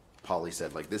what Polly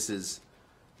said, like this is,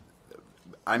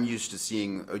 I'm used to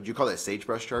seeing, do you call that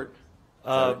sagebrush chart?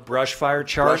 Brush fire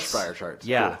charts. Brush fire charts.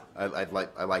 Yeah. Cool.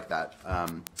 I like that.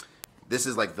 This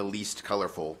is like the least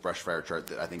colorful brush fire chart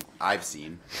that I think I've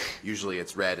seen. Usually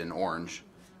it's red and orange.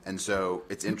 And so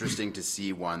it's interesting to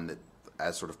see one that,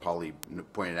 as sort of Polly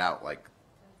pointed out, like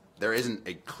there isn't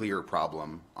a clear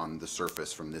problem on the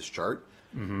surface from this chart.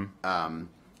 Mm-hmm.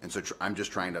 And so I'm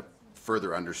just trying to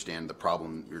further understand the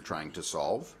problem you're trying to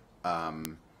solve.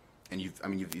 And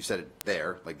you've said it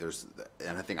there, like there's,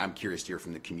 and I think I'm curious to hear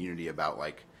from the community about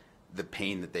like the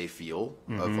pain that they feel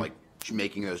of like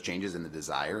making those changes and the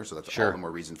desire. So that's all the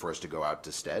more reason for us to go out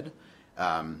to STED.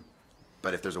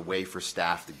 But if there's a way for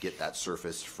staff to get that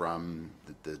surface from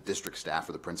the district staff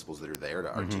or the principals that are there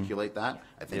to articulate that,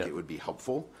 I think it would be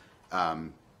helpful.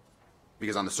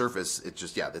 Because on the surface, it's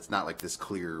just, it's not like this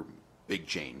clear big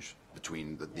change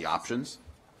between the options.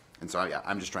 And so,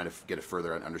 I'm just trying to get a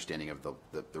further understanding of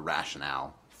the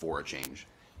rationale for a change.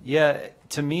 Yeah,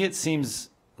 to me it seems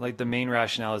like the main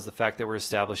rationale is the fact that we're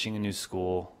establishing a new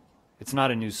school. It's not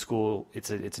a new school,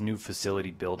 it's a new facility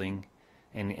building,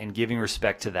 and giving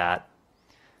respect to that,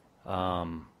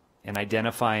 and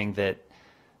identifying that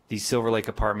these Silver Lake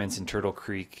apartments in Turtle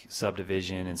Creek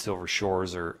subdivision and Silver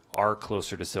Shores are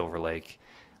closer to Silver Lake.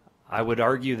 I would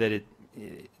argue that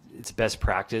it's best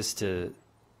practice to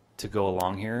go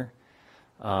along here.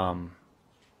 And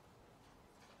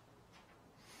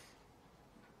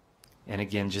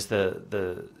again, just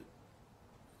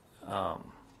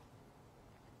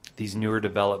these newer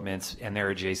developments and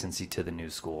their adjacency to the new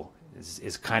school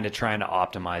is kind of trying to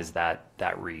optimize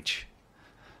that reach.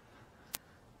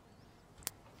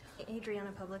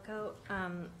 Adriana Publico,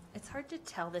 it's hard to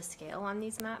tell the scale on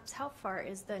these maps. How far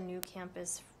is the new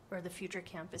campus or the future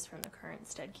campus from the current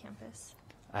STED campus?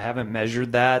 I haven't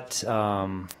measured that.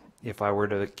 If I were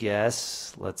to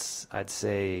guess, I'd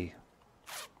say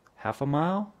half a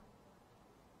mile.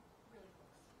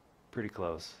 Pretty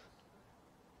close.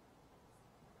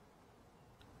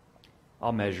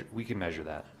 We can measure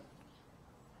that.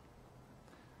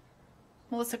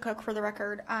 Melissa Cook for the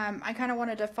record. I kind of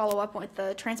wanted to follow up with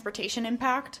the transportation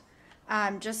impact.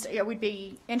 We'd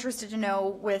be interested to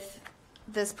know with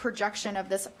this projection of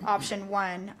this option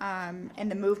one and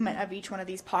the movement of each one of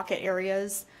these pocket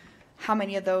areas, how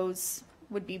many of those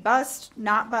would be bused,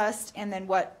 not bused, and then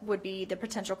what would be the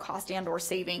potential cost and or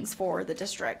savings for the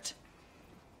district?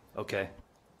 Okay,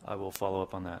 I will follow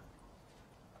up on that.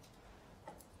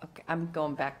 Okay, I'm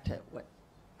going back to what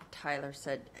Tyler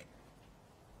said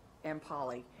and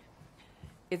Polly.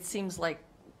 It seems like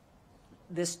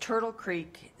this Turtle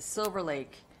Creek, Silver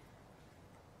Lake,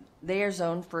 they are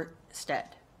zoned for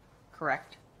STED,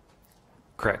 correct?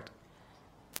 Correct.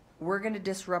 We're going to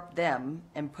disrupt them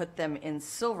and put them in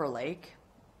Silver Lake,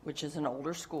 which is an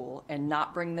older school, and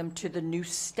not bring them to the new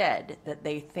STED that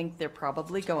they think they're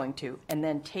probably going to, and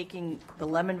then taking the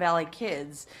Lemon Valley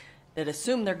kids that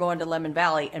assume they're going to Lemon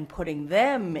Valley and putting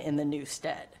them in the new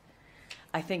STED.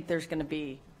 I think there's going to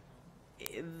be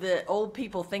the old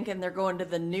people thinking they're going to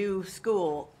the new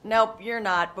school. Nope, you're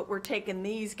not, but we're taking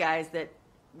these guys that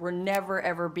were never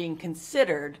ever being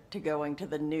considered to going to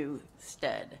the new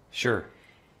STED. Sure.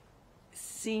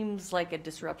 Seems like a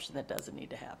disruption that doesn't need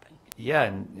to happen. Yeah,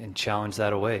 and challenge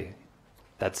that away.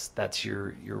 That's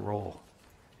your role,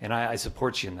 and I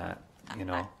support you in that. You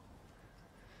know.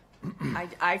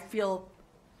 I feel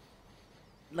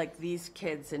like these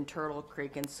kids in Turtle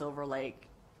Creek and Silver Lake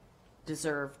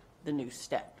deserve the new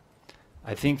step.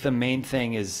 I think the main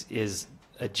thing is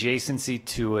adjacency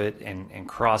to it and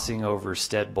crossing over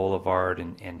Stead Boulevard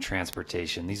and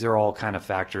transportation. These are all kind of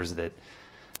factors that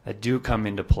do come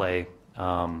into play.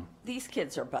 These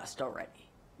kids are bused already.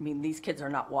 I mean, these kids are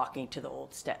not walking to the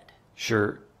old Stead.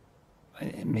 Sure,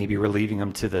 maybe relieving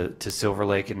them to Silver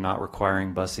Lake and not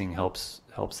requiring busing helps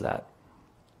that.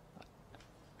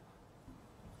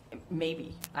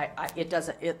 Maybe.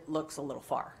 It looks a little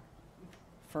far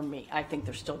for me. I think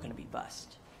they're still going to be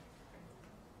bused.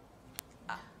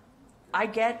 I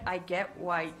get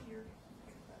why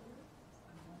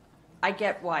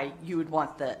you would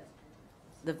want the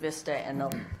Vista and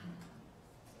the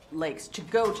Lakes to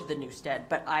go to the new Stead,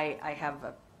 but I have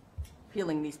a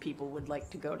feeling these people would like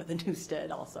to go to the new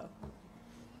Stead also.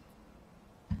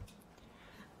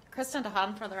 Kristen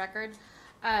DeHaan for the record.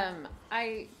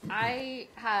 I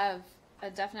have a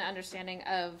definite understanding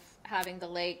of having the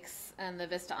lakes and the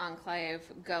Vista Enclave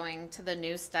going to the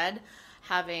new stead,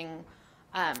 having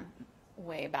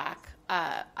way back.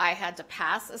 I had to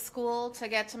pass a school to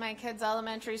get to my kids'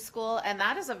 elementary school, and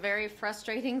that is a very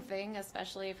frustrating thing,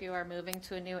 especially if you are moving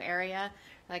to a new area.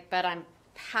 Like, but I'm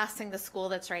passing the school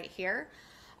that's right here.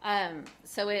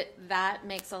 So that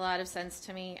makes a lot of sense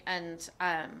to me, and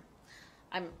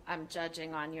I'm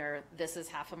judging on this is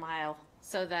half a mile.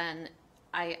 So then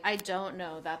I don't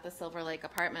know that the Silver Lake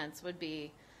Apartments would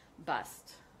be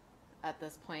bust at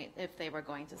this point if they were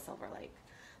going to Silver Lake.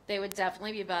 They would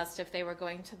definitely be bust if they were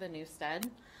going to the new stead.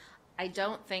 I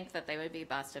don't think that they would be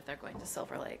bust if they're going to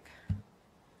Silver Lake.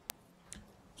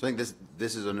 So I think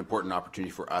this is an important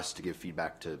opportunity for us to give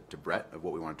feedback to Brett of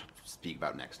what we want to speak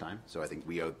about next time. So I think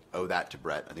we owe that to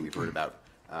Brett. I think we've heard about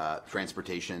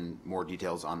transportation, more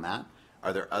details on that.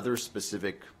 Are there other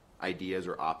specific ideas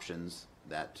or options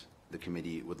that the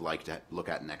committee would like to look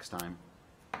at next time?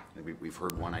 We've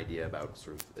heard one idea about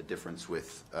sort of a difference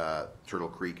with Turtle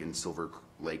Creek and Silver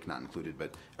Lake not included,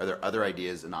 but are there other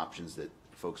ideas and options that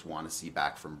folks want to see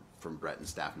back from Brett and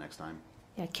staff next time?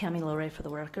 Yeah, Cami Lowray for the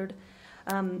record.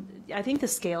 I think the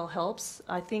scale helps.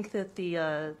 I think that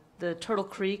the Turtle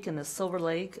Creek and the Silver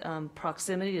Lake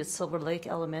proximity to Silver Lake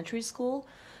Elementary School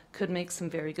could make some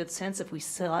very good sense if we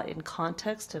saw it in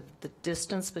context of the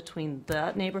distance between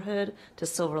that neighborhood to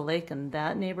Silver Lake and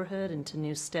that neighborhood and to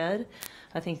Newstead.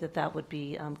 I think that would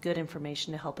be good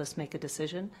information to help us make a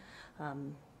decision.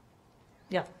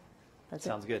 Yeah, that's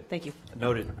Sounds good. Thank you.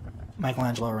 Noted.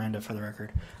 Michelangelo Aranda for the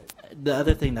record. The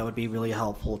other thing that would be really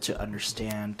helpful to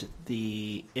understand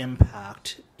the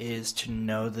impact is to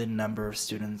know the number of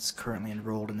students currently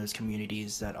enrolled in those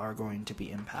communities that are going to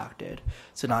be impacted.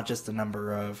 So not just the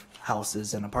number of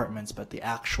houses and apartments, but the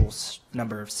actual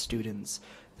number of students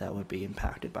that would be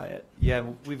impacted by it. Yeah,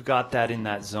 we've got that in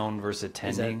that zone versus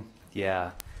attending.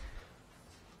 Yeah.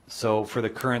 So for the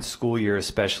current school year,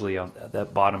 especially on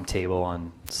that bottom table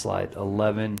on slide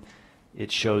 11, it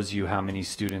shows you how many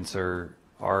students are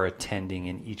attending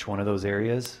in each one of those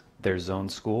areas, their zone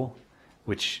school,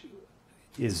 which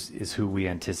is who we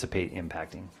anticipate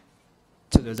impacting.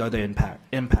 So those are the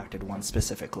impacted ones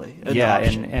specifically. Yeah,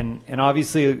 and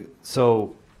obviously,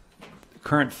 so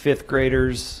current fourth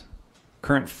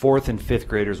and fifth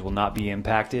graders will not be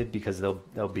impacted because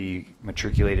they'll be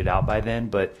matriculated out by then,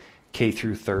 but K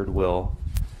through third will,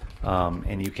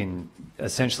 and you can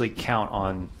essentially count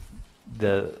on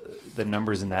the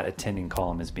numbers in that attending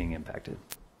column as being impacted,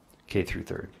 K through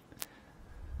third.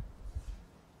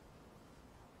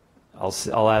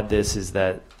 I'll add this is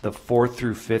that the fourth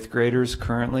through fifth graders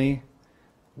currently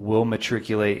will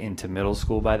matriculate into middle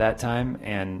school by that time,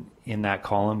 and in that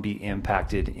column be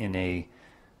impacted in a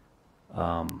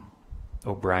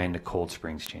O'Brien to Cold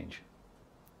Springs change.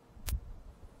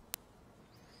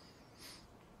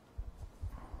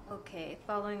 Okay,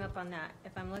 following up on that,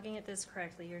 if I'm looking at this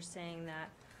correctly, you're saying that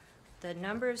the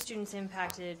number of students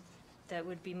impacted that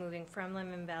would be moving from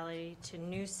Lemon Valley to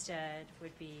Newstead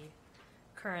would be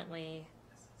currently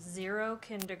 0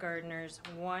 kindergartners,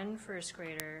 1 first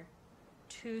grader,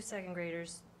 2 second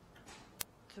graders,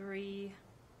 3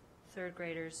 third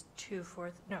graders, 2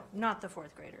 fourth, no, not the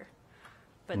fourth grader.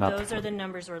 But Not those are the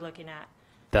numbers we're looking at.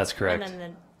 That's correct. And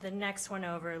then the next one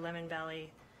over, Lemon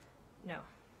Valley, no,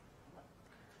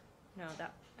 I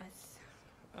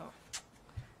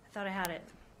thought I had it,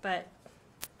 but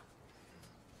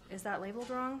is that labeled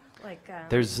wrong? Like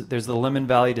There's the Lemon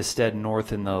Valley to Stead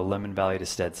North and the Lemon Valley to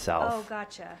Stead South. Oh,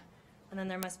 gotcha. And then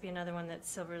there must be another one that's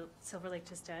Silver Lake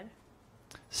to Stead.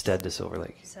 Stead to Silver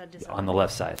Lake. Stead to Silver on the Lake.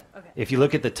 left side. Okay. If you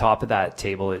look at the top of that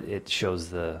table, it shows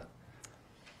the.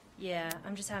 Yeah,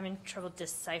 I'm just having trouble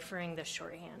deciphering the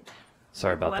shorthand.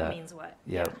 Sorry about that. What means what?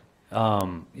 Yeah.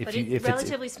 But it's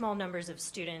relatively small numbers of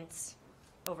students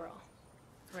overall,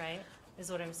 right? Is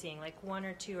what I'm seeing, like 1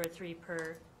 or 2 or 3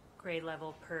 per grade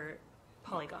level per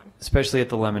polygon. Especially at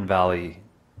the Lemon Valley,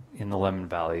 in the Lemon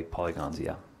Valley polygons,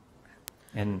 yeah.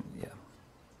 And yeah.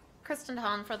 Kristen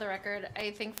Hahn for the record.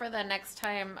 I think for the next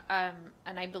time,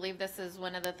 and I believe this is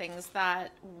one of the things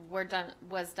that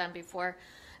was done before,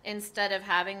 instead of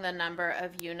having the number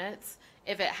of units,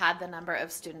 if it had the number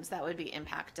of students that would be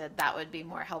impacted, that would be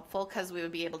more helpful because we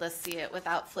would be able to see it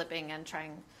without flipping and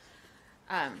trying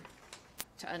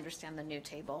to understand the new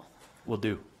table. Will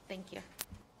do. Thank you.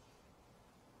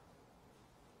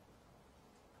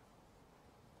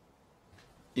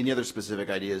 Any other specific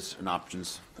ideas and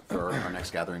options for our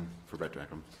next gathering for Brett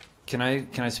Beckham? Can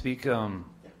I speak? You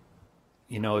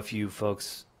know, if you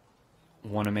folks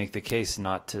want to make the case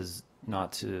not to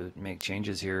not to make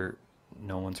changes here.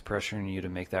 No one's pressuring you to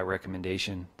make that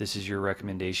recommendation. This is your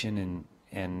recommendation,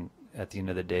 and at the end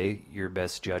of the day, your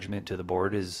best judgment to the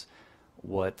board is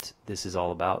what this is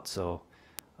all about. So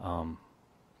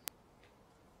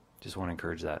just want to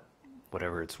encourage that,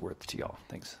 whatever it's worth to y'all.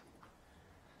 Thanks.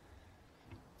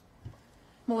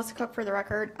 Melissa Cook for the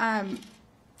record.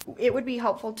 It would be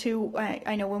helpful to,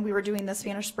 I know when we were doing the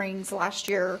Spanish Springs last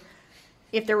year,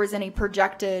 if there was any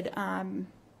projected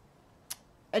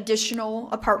additional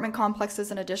apartment complexes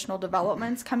and additional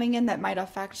developments coming in that might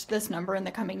affect this number in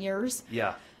the coming years.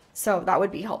 Yeah. So that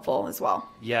would be helpful as well.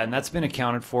 Yeah, and that's been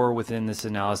accounted for within this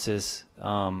analysis.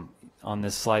 On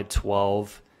this slide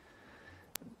 12,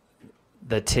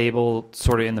 the table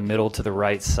sort of in the middle to the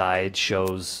right side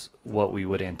shows what we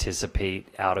would anticipate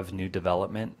out of new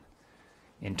development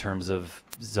in terms of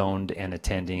zoned and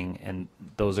attending, and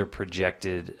those are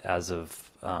projected as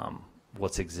of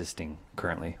what's existing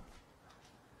currently.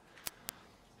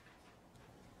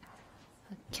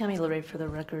 Cami LeRae for the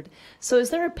record. So is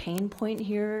there a pain point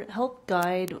here? Help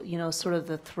guide, sort of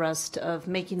the thrust of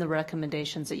making the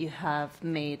recommendations that you have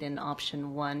made in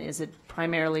option 1. Is it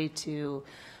primarily to,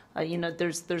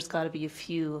 there's got to be a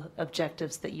few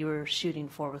objectives that you were shooting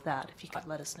for with that, if you could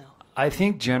let us know. I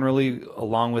think generally,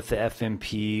 along with the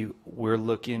FMP, we're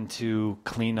looking to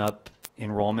clean up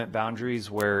enrollment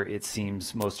boundaries where it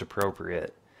seems most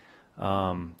appropriate,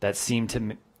 that seem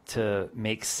to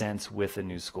make sense with a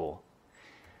new school.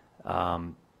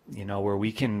 Where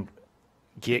we can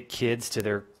get kids to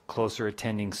their closer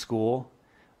attending school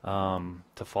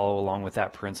to follow along with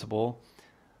that principle.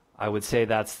 I would say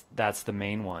that's the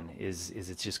main one, is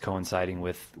it's just coinciding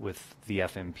with the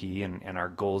FMP and our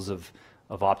goals of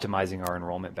optimizing our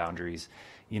enrollment boundaries.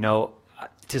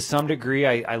 To some degree,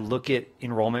 I look at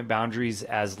enrollment boundaries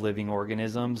as living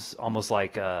organisms, almost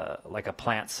like a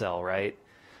plant cell, right?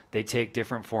 They take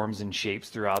different forms and shapes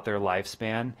throughout their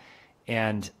lifespan,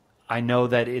 and I know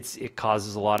that it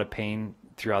causes a lot of pain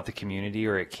throughout the community,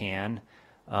 or it can,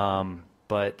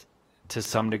 but to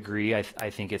some degree, I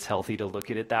think it's healthy to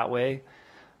look at it that way,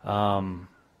 and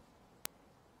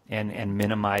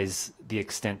minimize the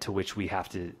extent to which we have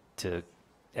to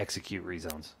execute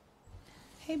rezones.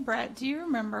 Hey, Brett, do you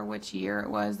remember which year it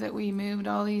was that we moved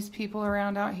all these people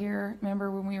around out here?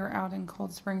 Remember when we were out in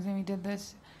Cold Springs and we did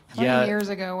this? How many years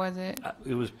ago was it?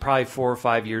 It was probably 4 or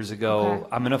 5 years ago. Okay.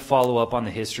 I'm going to follow up on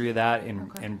the history of that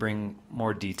and bring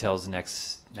more details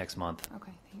next month.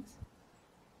 Okay, thanks.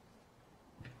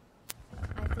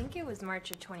 I think it was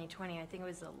March of 2020. I think it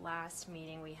was the last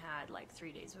meeting we had, like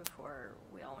 3 days before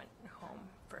we all went home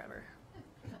forever.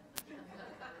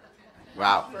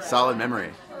 Wow, solid memory.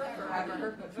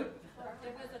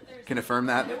 Can affirm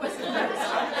that?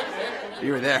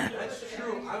 You were there. That's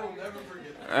true. I will never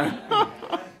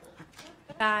forget.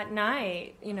 That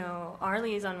night, our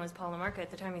liaison was Paul LaMarca. At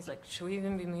the time, he's like, should we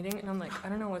even be meeting? And I'm like, I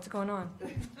don't know, what's going on?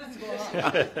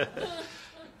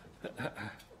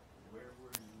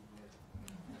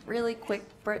 Really quick,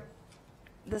 Britt,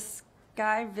 the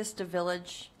Sky Vista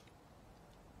Village,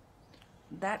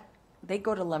 they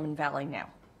go to Lemon Valley now,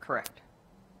 correct?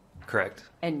 Correct.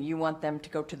 And you want them to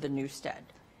go to the Newstead?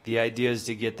 The idea is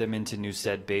to get them into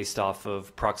Newstead based off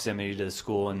of proximity to the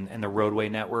school and the roadway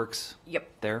networks. Yep.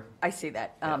 There. I see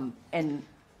that. And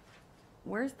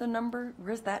where's the number?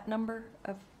 Where's that number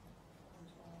of?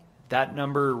 That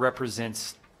number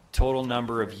represents total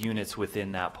number of units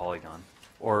within that polygon.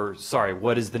 Or, sorry,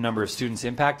 what is the number of students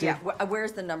impacted? Yeah,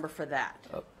 where's the number for that?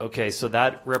 Okay, so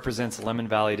that represents Lemon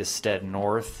Valley to Stead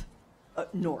North.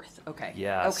 North, okay.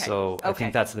 Yeah, okay. so I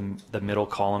think that's the middle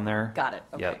column there. Got it,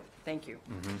 okay. Yep. Thank you.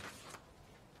 Mm-hmm.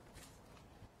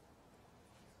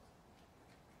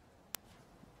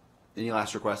 Any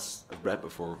last requests of Brett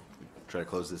before we try to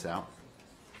close this out?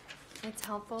 It's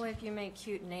helpful if you make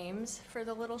cute names for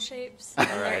the little shapes, and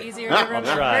they're easier to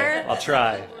remember. I'll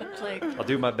try. Like, I'll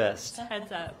do my best.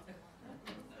 Heads up.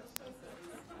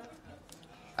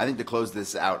 I think to close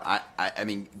this out, I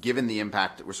mean, given the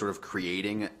impact that we're sort of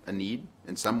creating a need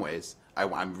in some ways,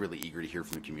 I'm really eager to hear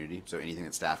from the community. So anything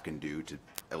that staff can do to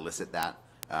elicit that,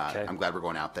 Okay. I'm glad we're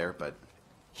going out there, but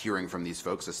hearing from these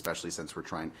folks, especially since we're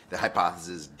trying, the hypothesis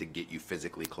is to get you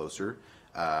physically closer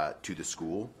to the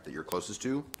school that you're closest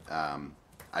to.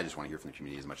 I just want to hear from the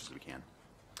community as much as we can.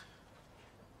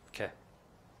 Okay.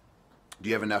 Do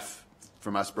you have enough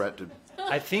from us, Brett?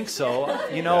 I think so.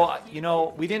 You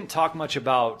know, we didn't talk much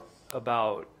about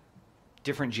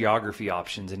different geography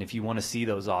options, and if you want to see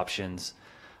those options,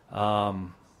 do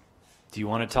you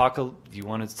want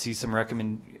to see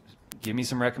some give me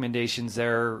some recommendations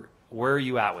there? Where are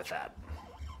you at with that?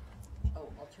 Oh,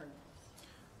 alternatives.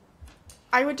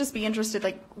 I would just be interested,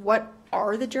 like, what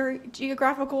are the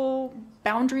geographical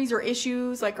boundaries or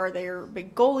issues? Like, are there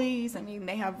big gullies? I mean,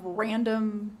 they have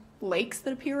random lakes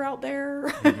that appear out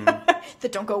there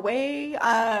that don't go away.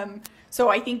 So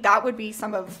I think that would be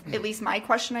some of, at least my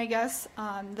question, I guess.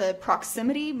 The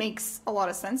proximity makes a lot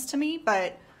of sense to me,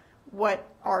 but what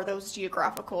are those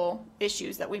geographical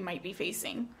issues that we might be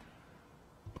facing?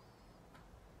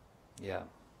 Yeah.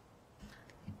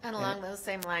 And along those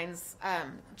same lines,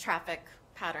 traffic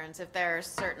patterns, if there are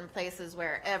certain places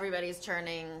where everybody's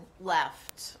turning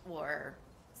left or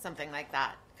something like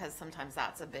that, because sometimes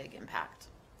that's a big impact.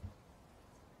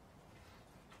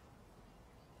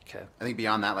 Okay. I think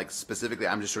beyond that, like specifically,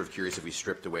 I'm just sort of curious if we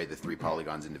stripped away the 3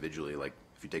 polygons individually, like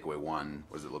if you take away 1,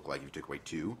 what does it look like if you took away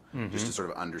 2? Just to sort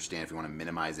of understand if you want to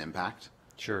minimize impact,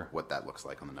 Sure. what that looks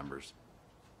like on the numbers.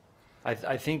 I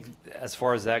think as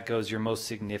far as that goes, your most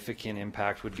significant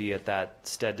impact would be at that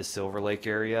Stead to Silver Lake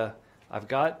area. I've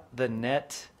got the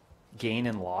net gain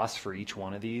and loss for each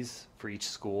one of these, for each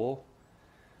school.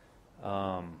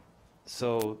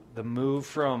 So the move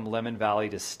from Lemon Valley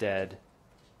to Stead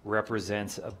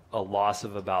represents a loss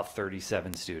of about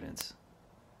 37 students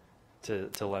to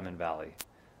Lemon Valley.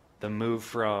 The move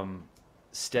from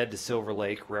Stead to Silver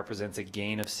Lake represents a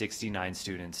gain of 69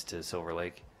 students to Silver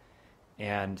Lake.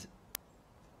 And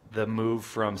the move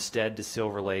from Stead to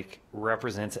Silver Lake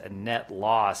represents a net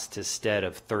loss to Stead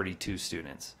of 32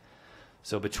 students.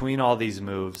 So between all these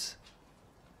moves,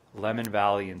 Lemon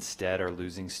Valley and Stead are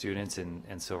losing students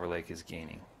and Silver Lake is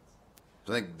gaining.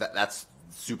 So I think that's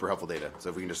super helpful data. So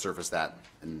if we can just surface that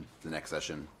in the next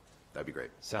session, that'd be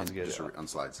great. Sounds good. Just on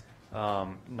slides.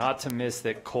 Not to miss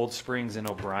that Cold Springs and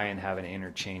O'Brien have an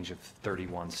interchange of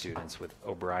 31 students, with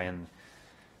O'Brien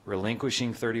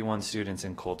relinquishing 31 students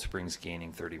and Cold Springs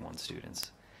gaining 31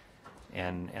 students.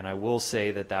 And I will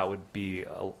say that would be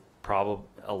probably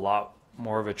a lot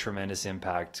more of a tremendous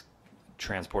impact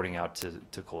transporting out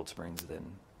to Cold Springs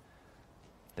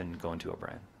than going to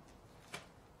O'Brien.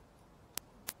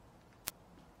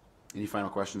 Any final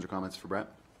questions or comments for Brett?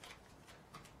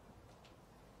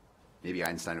 Maybe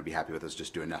Einstein would be happy with us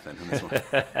just doing nothing on this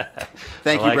one.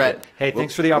 Thank you, Brett. Hey,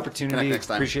 thanks for the opportunity. Next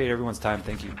time. Appreciate everyone's time.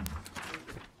 Thank you.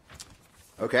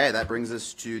 Okay, that brings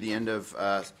us to the end of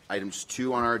items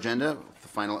 2 on our agenda. The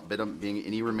final bit being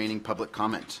any remaining public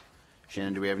comment.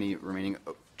 Shannon, do we have any remaining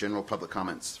general public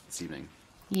comments this evening?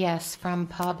 Yes, from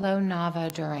Pablo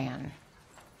Nava Duran.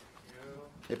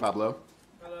 Hey, Pablo.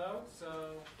 Hello. So,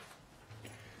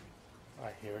 all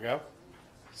right, here we go.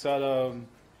 So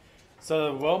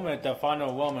the enrollment, the final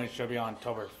enrollment should be on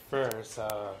October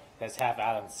 1st. Let's have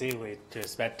Adam Seeley to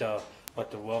expect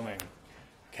what the enrollment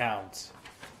counts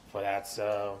for that.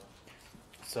 So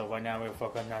right now we're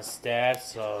focusing on stats.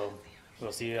 So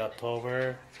we'll see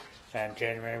October and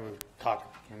January. We'll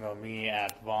talk, me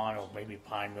at Vaughn or maybe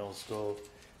Pine Middle School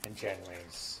in January.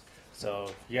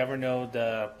 So you ever know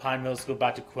the Pine Middle School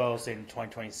about to close in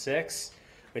 2026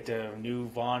 with the new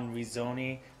Vaughn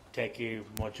rezoning, taking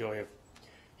majority of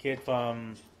kids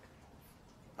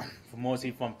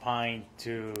mostly from Pine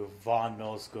to Vaughn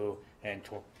Middle School and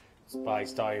by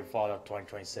starting fall of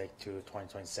 2026 to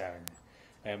 2027.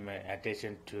 And in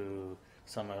addition to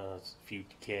some of the few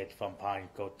kids from Pine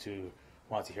go to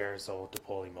Monty Harris or to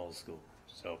Poly Middle School.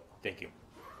 So thank you.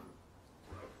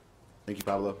 Thank you,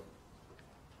 Pablo.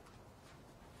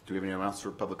 Do we have anyone else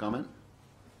for public comment?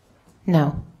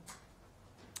 No.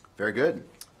 Very good.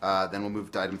 Then we'll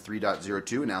move to item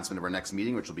 3.02, announcement of our next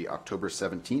meeting, which will be October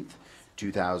 17th,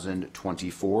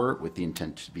 2024, with the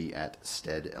intent to be at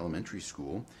Stead Elementary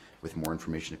School, with more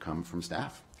information to come from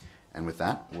staff. And with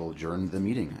that, we'll adjourn the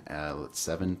meeting at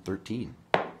 7:13.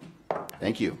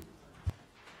 Thank you.